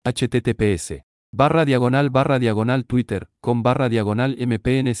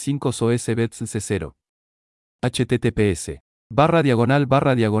 https://twitter.com/mpn5soesbets0.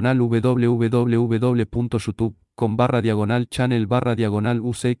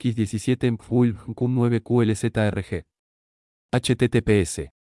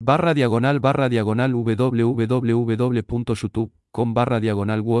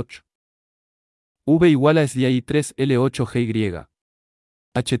 https://www.youtube.com/watch v igual a SDI3L8GY.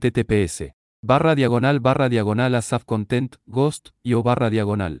 https://asaf content ghost io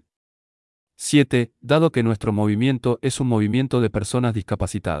 /. 7. Dado que nuestro movimiento es un movimiento de personas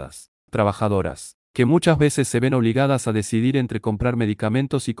discapacitadas, trabajadoras, que muchas veces se ven obligadas a decidir entre comprar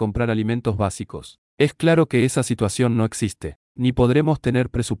medicamentos y comprar alimentos básicos, es claro que esa situación no existe, ni podremos tener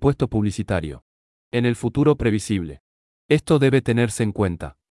presupuesto publicitario en el futuro previsible. Esto debe tenerse en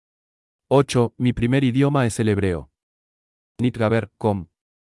cuenta. 8. Mi primer idioma es el hebreo. Nitgaber.com.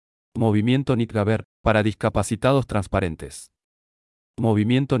 Movimiento Nitgaber, para discapacitados transparentes.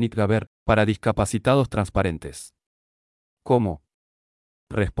 Movimiento Nitgaber, para discapacitados transparentes. ¿Cómo?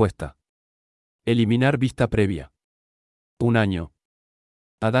 Respuesta. Eliminar vista previa. 1 año.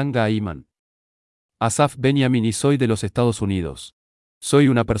 Adán Gaiman. Asaf Benjamin y soy de los Estados Unidos. Soy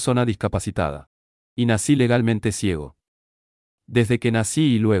una persona discapacitada. Y nací legalmente ciego. Desde que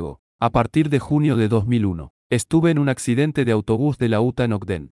nací y luego, a partir de junio de 2001, estuve en un accidente de autobús de la UTA en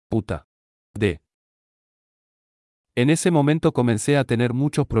Ogden, Utah. En ese momento comencé a tener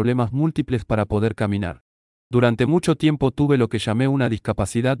muchos problemas múltiples para poder caminar. Durante mucho tiempo tuve lo que llamé una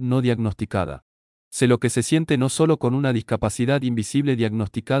discapacidad no diagnosticada. Sé lo que se siente no solo con una discapacidad invisible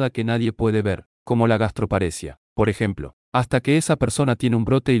diagnosticada que nadie puede ver, como la gastroparesia, por ejemplo, hasta que esa persona tiene un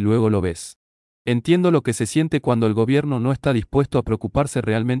brote y luego lo ves. Entiendo lo que se siente cuando el gobierno no está dispuesto a preocuparse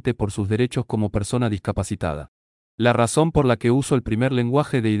realmente por sus derechos como persona discapacitada. La razón por la que uso el primer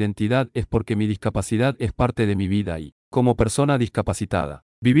lenguaje de identidad es porque mi discapacidad es parte de mi vida y, como persona discapacitada,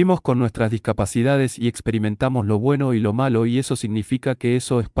 vivimos con nuestras discapacidades y experimentamos lo bueno y lo malo y eso significa que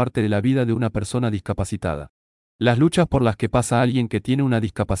eso es parte de la vida de una persona discapacitada. Las luchas por las que pasa alguien que tiene una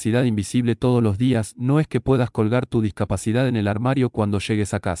discapacidad invisible todos los días no es que puedas colgar tu discapacidad en el armario cuando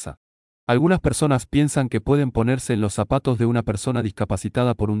llegues a casa. Algunas personas piensan que pueden ponerse en los zapatos de una persona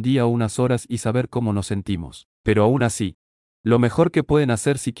discapacitada por un día o unas horas y saber cómo nos sentimos, pero aún así, lo mejor que pueden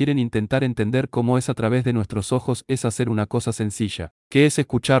hacer si quieren intentar entender cómo es a través de nuestros ojos es hacer una cosa sencilla, que es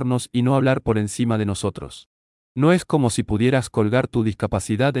escucharnos y no hablar por encima de nosotros. No es como si pudieras colgar tu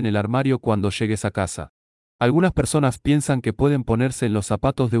discapacidad en el armario cuando llegues a casa. Algunas personas piensan que pueden ponerse en los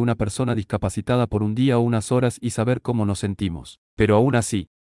zapatos de una persona discapacitada por un día o unas horas y saber cómo nos sentimos, pero aún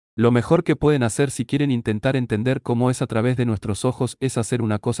así, lo mejor que pueden hacer si quieren intentar entender cómo es a través de nuestros ojos es hacer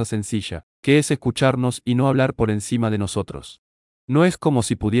una cosa sencilla, que es escucharnos y no hablar por encima de nosotros. No es como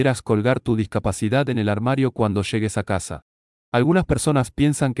si pudieras colgar tu discapacidad en el armario cuando llegues a casa. Algunas personas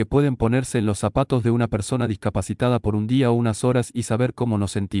piensan que pueden ponerse en los zapatos de una persona discapacitada por un día o unas horas y saber cómo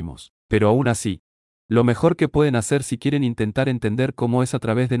nos sentimos, pero aún así, lo mejor que pueden hacer si quieren intentar entender cómo es a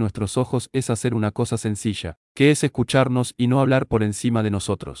través de nuestros ojos es hacer una cosa sencilla, que es escucharnos y no hablar por encima de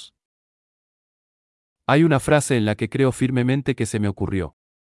nosotros. Hay una frase en la que creo firmemente que se me ocurrió.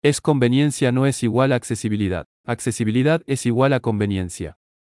 Es conveniencia no es igual a accesibilidad. Accesibilidad es igual a conveniencia.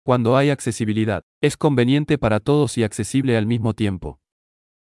 Cuando hay accesibilidad, es conveniente para todos y accesible al mismo tiempo.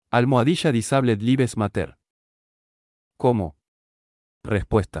 Almohadilla Disabled Lives Matter. ¿Cómo?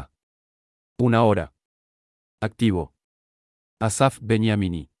 Respuesta. 1 hora. Activo. Asaf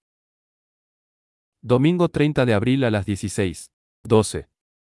Beniamini. Domingo 30 de abril a las 16:12.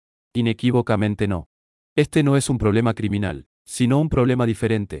 Inequívocamente no. Este no es un problema criminal, sino un problema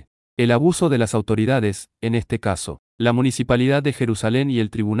diferente. El abuso de las autoridades, en este caso, la Municipalidad de Jerusalén y el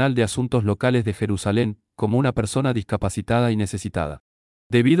Tribunal de Asuntos Locales de Jerusalén, como una persona discapacitada y necesitada.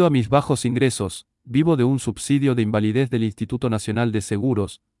 Debido a mis bajos ingresos, vivo de un subsidio de invalidez del Instituto Nacional de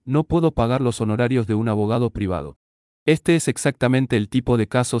Seguros, no puedo pagar los honorarios de un abogado privado. Este es exactamente el tipo de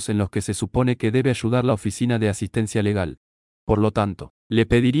casos en los que se supone que debe ayudar la Oficina de Asistencia Legal. Por lo tanto, le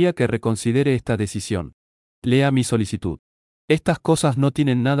pediría que reconsidere esta decisión. Lea mi solicitud. Estas cosas no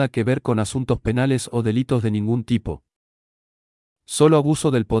tienen nada que ver con asuntos penales o delitos de ningún tipo. Solo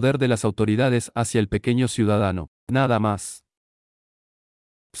abuso del poder de las autoridades hacia el pequeño ciudadano, nada más.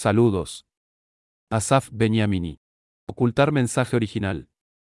 Saludos. Asaf Beniamini. Ocultar mensaje original.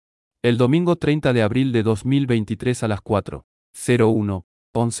 El domingo 30 de abril de 2023 a las 4:01,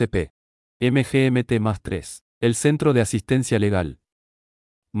 11 p. MGMT+3. El Centro de Asistencia Legal.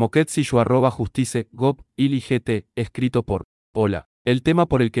 Moquetsishu@justice, gov, ILIGT, escrito por. Hola. El tema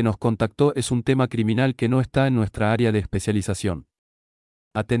por el que nos contactó es un tema criminal que no está en nuestra área de especialización.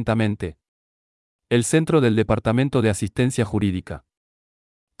 Atentamente. El Centro del Departamento de Asistencia Jurídica.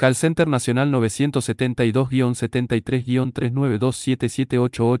 Call Center Nacional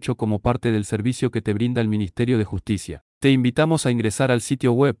 972-73-392-7788 como parte del servicio que te brinda el Ministerio de Justicia. Te invitamos a ingresar al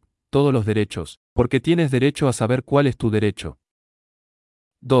sitio web, Todos los derechos, porque tienes derecho a saber cuál es tu derecho.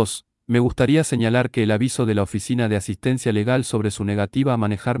 2. Me gustaría señalar que el aviso de la Oficina de Asistencia Legal sobre su negativa a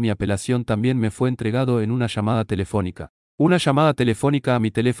manejar mi apelación también me fue entregado en una llamada telefónica. Una llamada telefónica a mi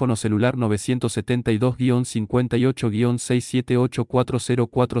teléfono celular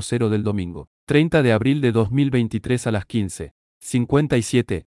 972-58-6784040 del domingo, 30 de abril de 2023 a las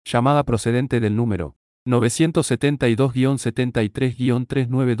 15:57, llamada procedente del número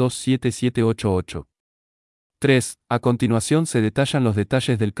 972-73-392-7788. 3. A continuación se detallan los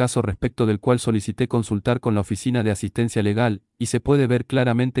detalles del caso respecto del cual solicité consultar con la Oficina de Asistencia Legal, y se puede ver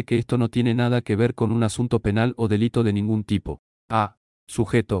claramente que esto no tiene nada que ver con un asunto penal o delito de ningún tipo. A.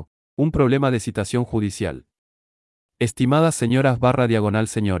 Sujeto. Un problema de citación judicial. Estimadas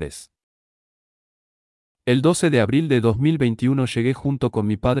señoras/señores. El 12 de abril de 2021 llegué junto con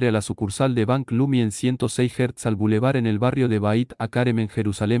mi padre a la sucursal de Bank Lumi en 106 Hertz al Boulevard en el barrio de Beit Hakerem en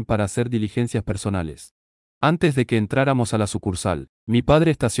Jerusalén para hacer diligencias personales. Antes de que entráramos a la sucursal, mi padre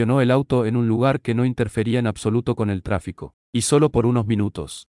estacionó el auto en un lugar que no interfería en absoluto con el tráfico, y solo por unos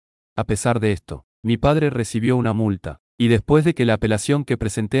minutos. A pesar de esto, mi padre recibió una multa, y después de que la apelación que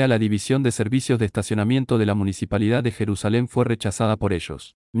presenté a la División de Servicios de Estacionamiento de la Municipalidad de Jerusalén fue rechazada por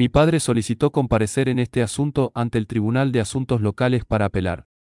ellos, mi padre solicitó comparecer en este asunto ante el Tribunal de Asuntos Locales para apelar.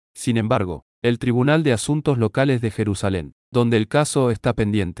 Sin embargo, el Tribunal de Asuntos Locales de Jerusalén, donde el caso está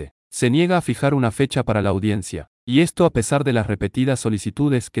pendiente, se niega a fijar una fecha para la audiencia, y esto a pesar de las repetidas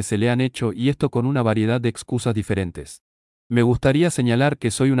solicitudes que se le han hecho y esto con una variedad de excusas diferentes. Me gustaría señalar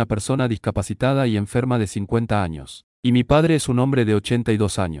que soy una persona discapacitada y enferma de 50 años, y mi padre es un hombre de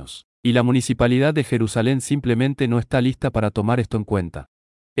 82 años, y la Municipalidad de Jerusalén simplemente no está lista para tomar esto en cuenta.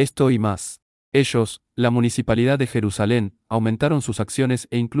 Esto y más. Ellos, la Municipalidad de Jerusalén, aumentaron sus acciones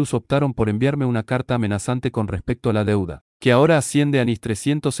e incluso optaron por enviarme una carta amenazante con respecto a la deuda, que ahora asciende a NIS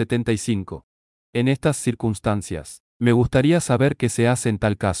 375. En estas circunstancias, me gustaría saber qué se hace en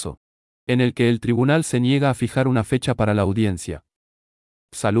tal caso, en el que el tribunal se niega a fijar una fecha para la audiencia.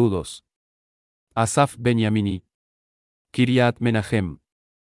 Saludos. Asaf Beniamini. Kiryat Menahem.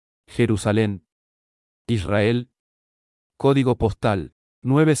 Jerusalén. Israel. Código postal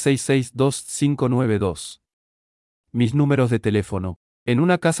 9662592. Mis números de teléfono. En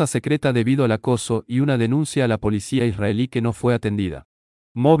una casa secreta debido al acoso y una denuncia a la policía israelí que no fue atendida.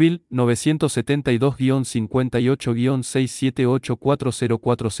 Móvil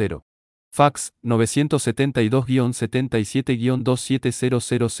 972-58-6784040. Fax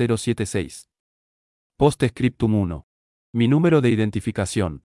 972-77-27000076. Postscriptum 1. Mi número de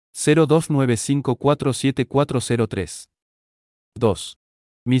identificación 0295474003. 2.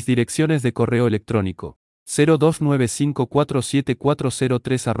 Mis direcciones de correo electrónico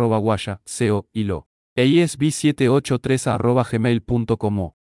 0295474003 @washa, co,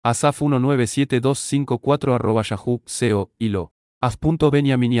 eisb783 asaf197254 yahoo, co,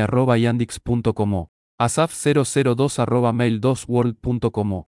 as.beniamini@yandix.com, asaf002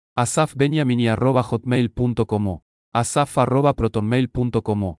 mail2world.com, asafbeniamini@hotmail.com,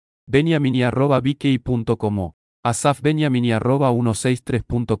 asaf@protonmail.com, beniamini@bk.com,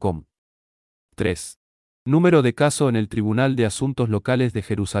 asafbeniamini@163.com. 3. Número de caso en el Tribunal de Asuntos Locales de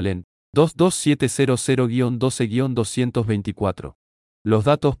Jerusalén, 22700-12-224. Los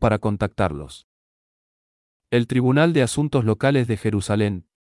datos para contactarlos. El Tribunal de Asuntos Locales de Jerusalén.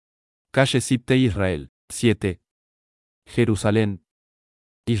 Calle Sipte Israel, 7. Jerusalén,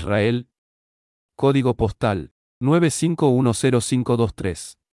 Israel. Código postal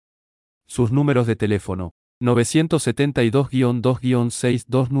 9510523. Sus números de teléfono: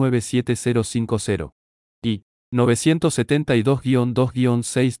 972-2-6297050 y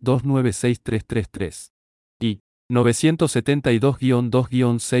 972-2-6296333 y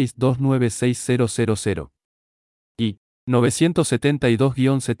 972-2-6296000 y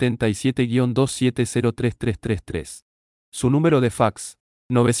 972-77-2703333. Su número de fax: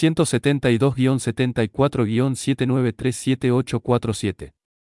 972-74-7937847.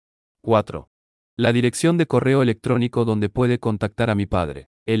 4. La dirección de correo electrónico donde puede contactar a mi padre,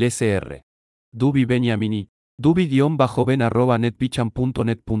 el Sr. Dubi Beniamini,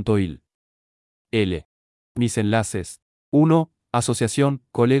 dubi-ben@netpichan.net.il. L. Mis enlaces. 1. Asociación,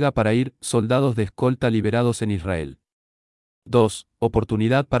 colega para ir, soldados de escolta liberados en Israel. 2.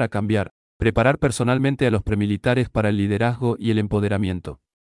 Oportunidad para cambiar, preparar personalmente a los premilitares para el liderazgo y el empoderamiento.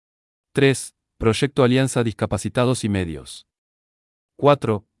 3. Proyecto Alianza Discapacitados y Medios.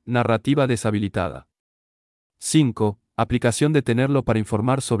 4. Narrativa deshabilitada. 5. Aplicación de tenerlo para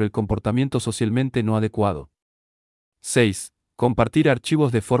informar sobre el comportamiento socialmente no adecuado. 6. Compartir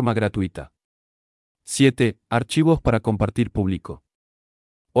archivos de forma gratuita. 7. Archivos para compartir público.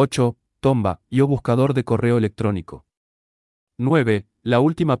 8. Tomba, y o buscador de correo electrónico. 9. La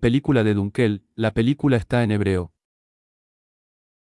última película de Dunkel, la película está en hebreo.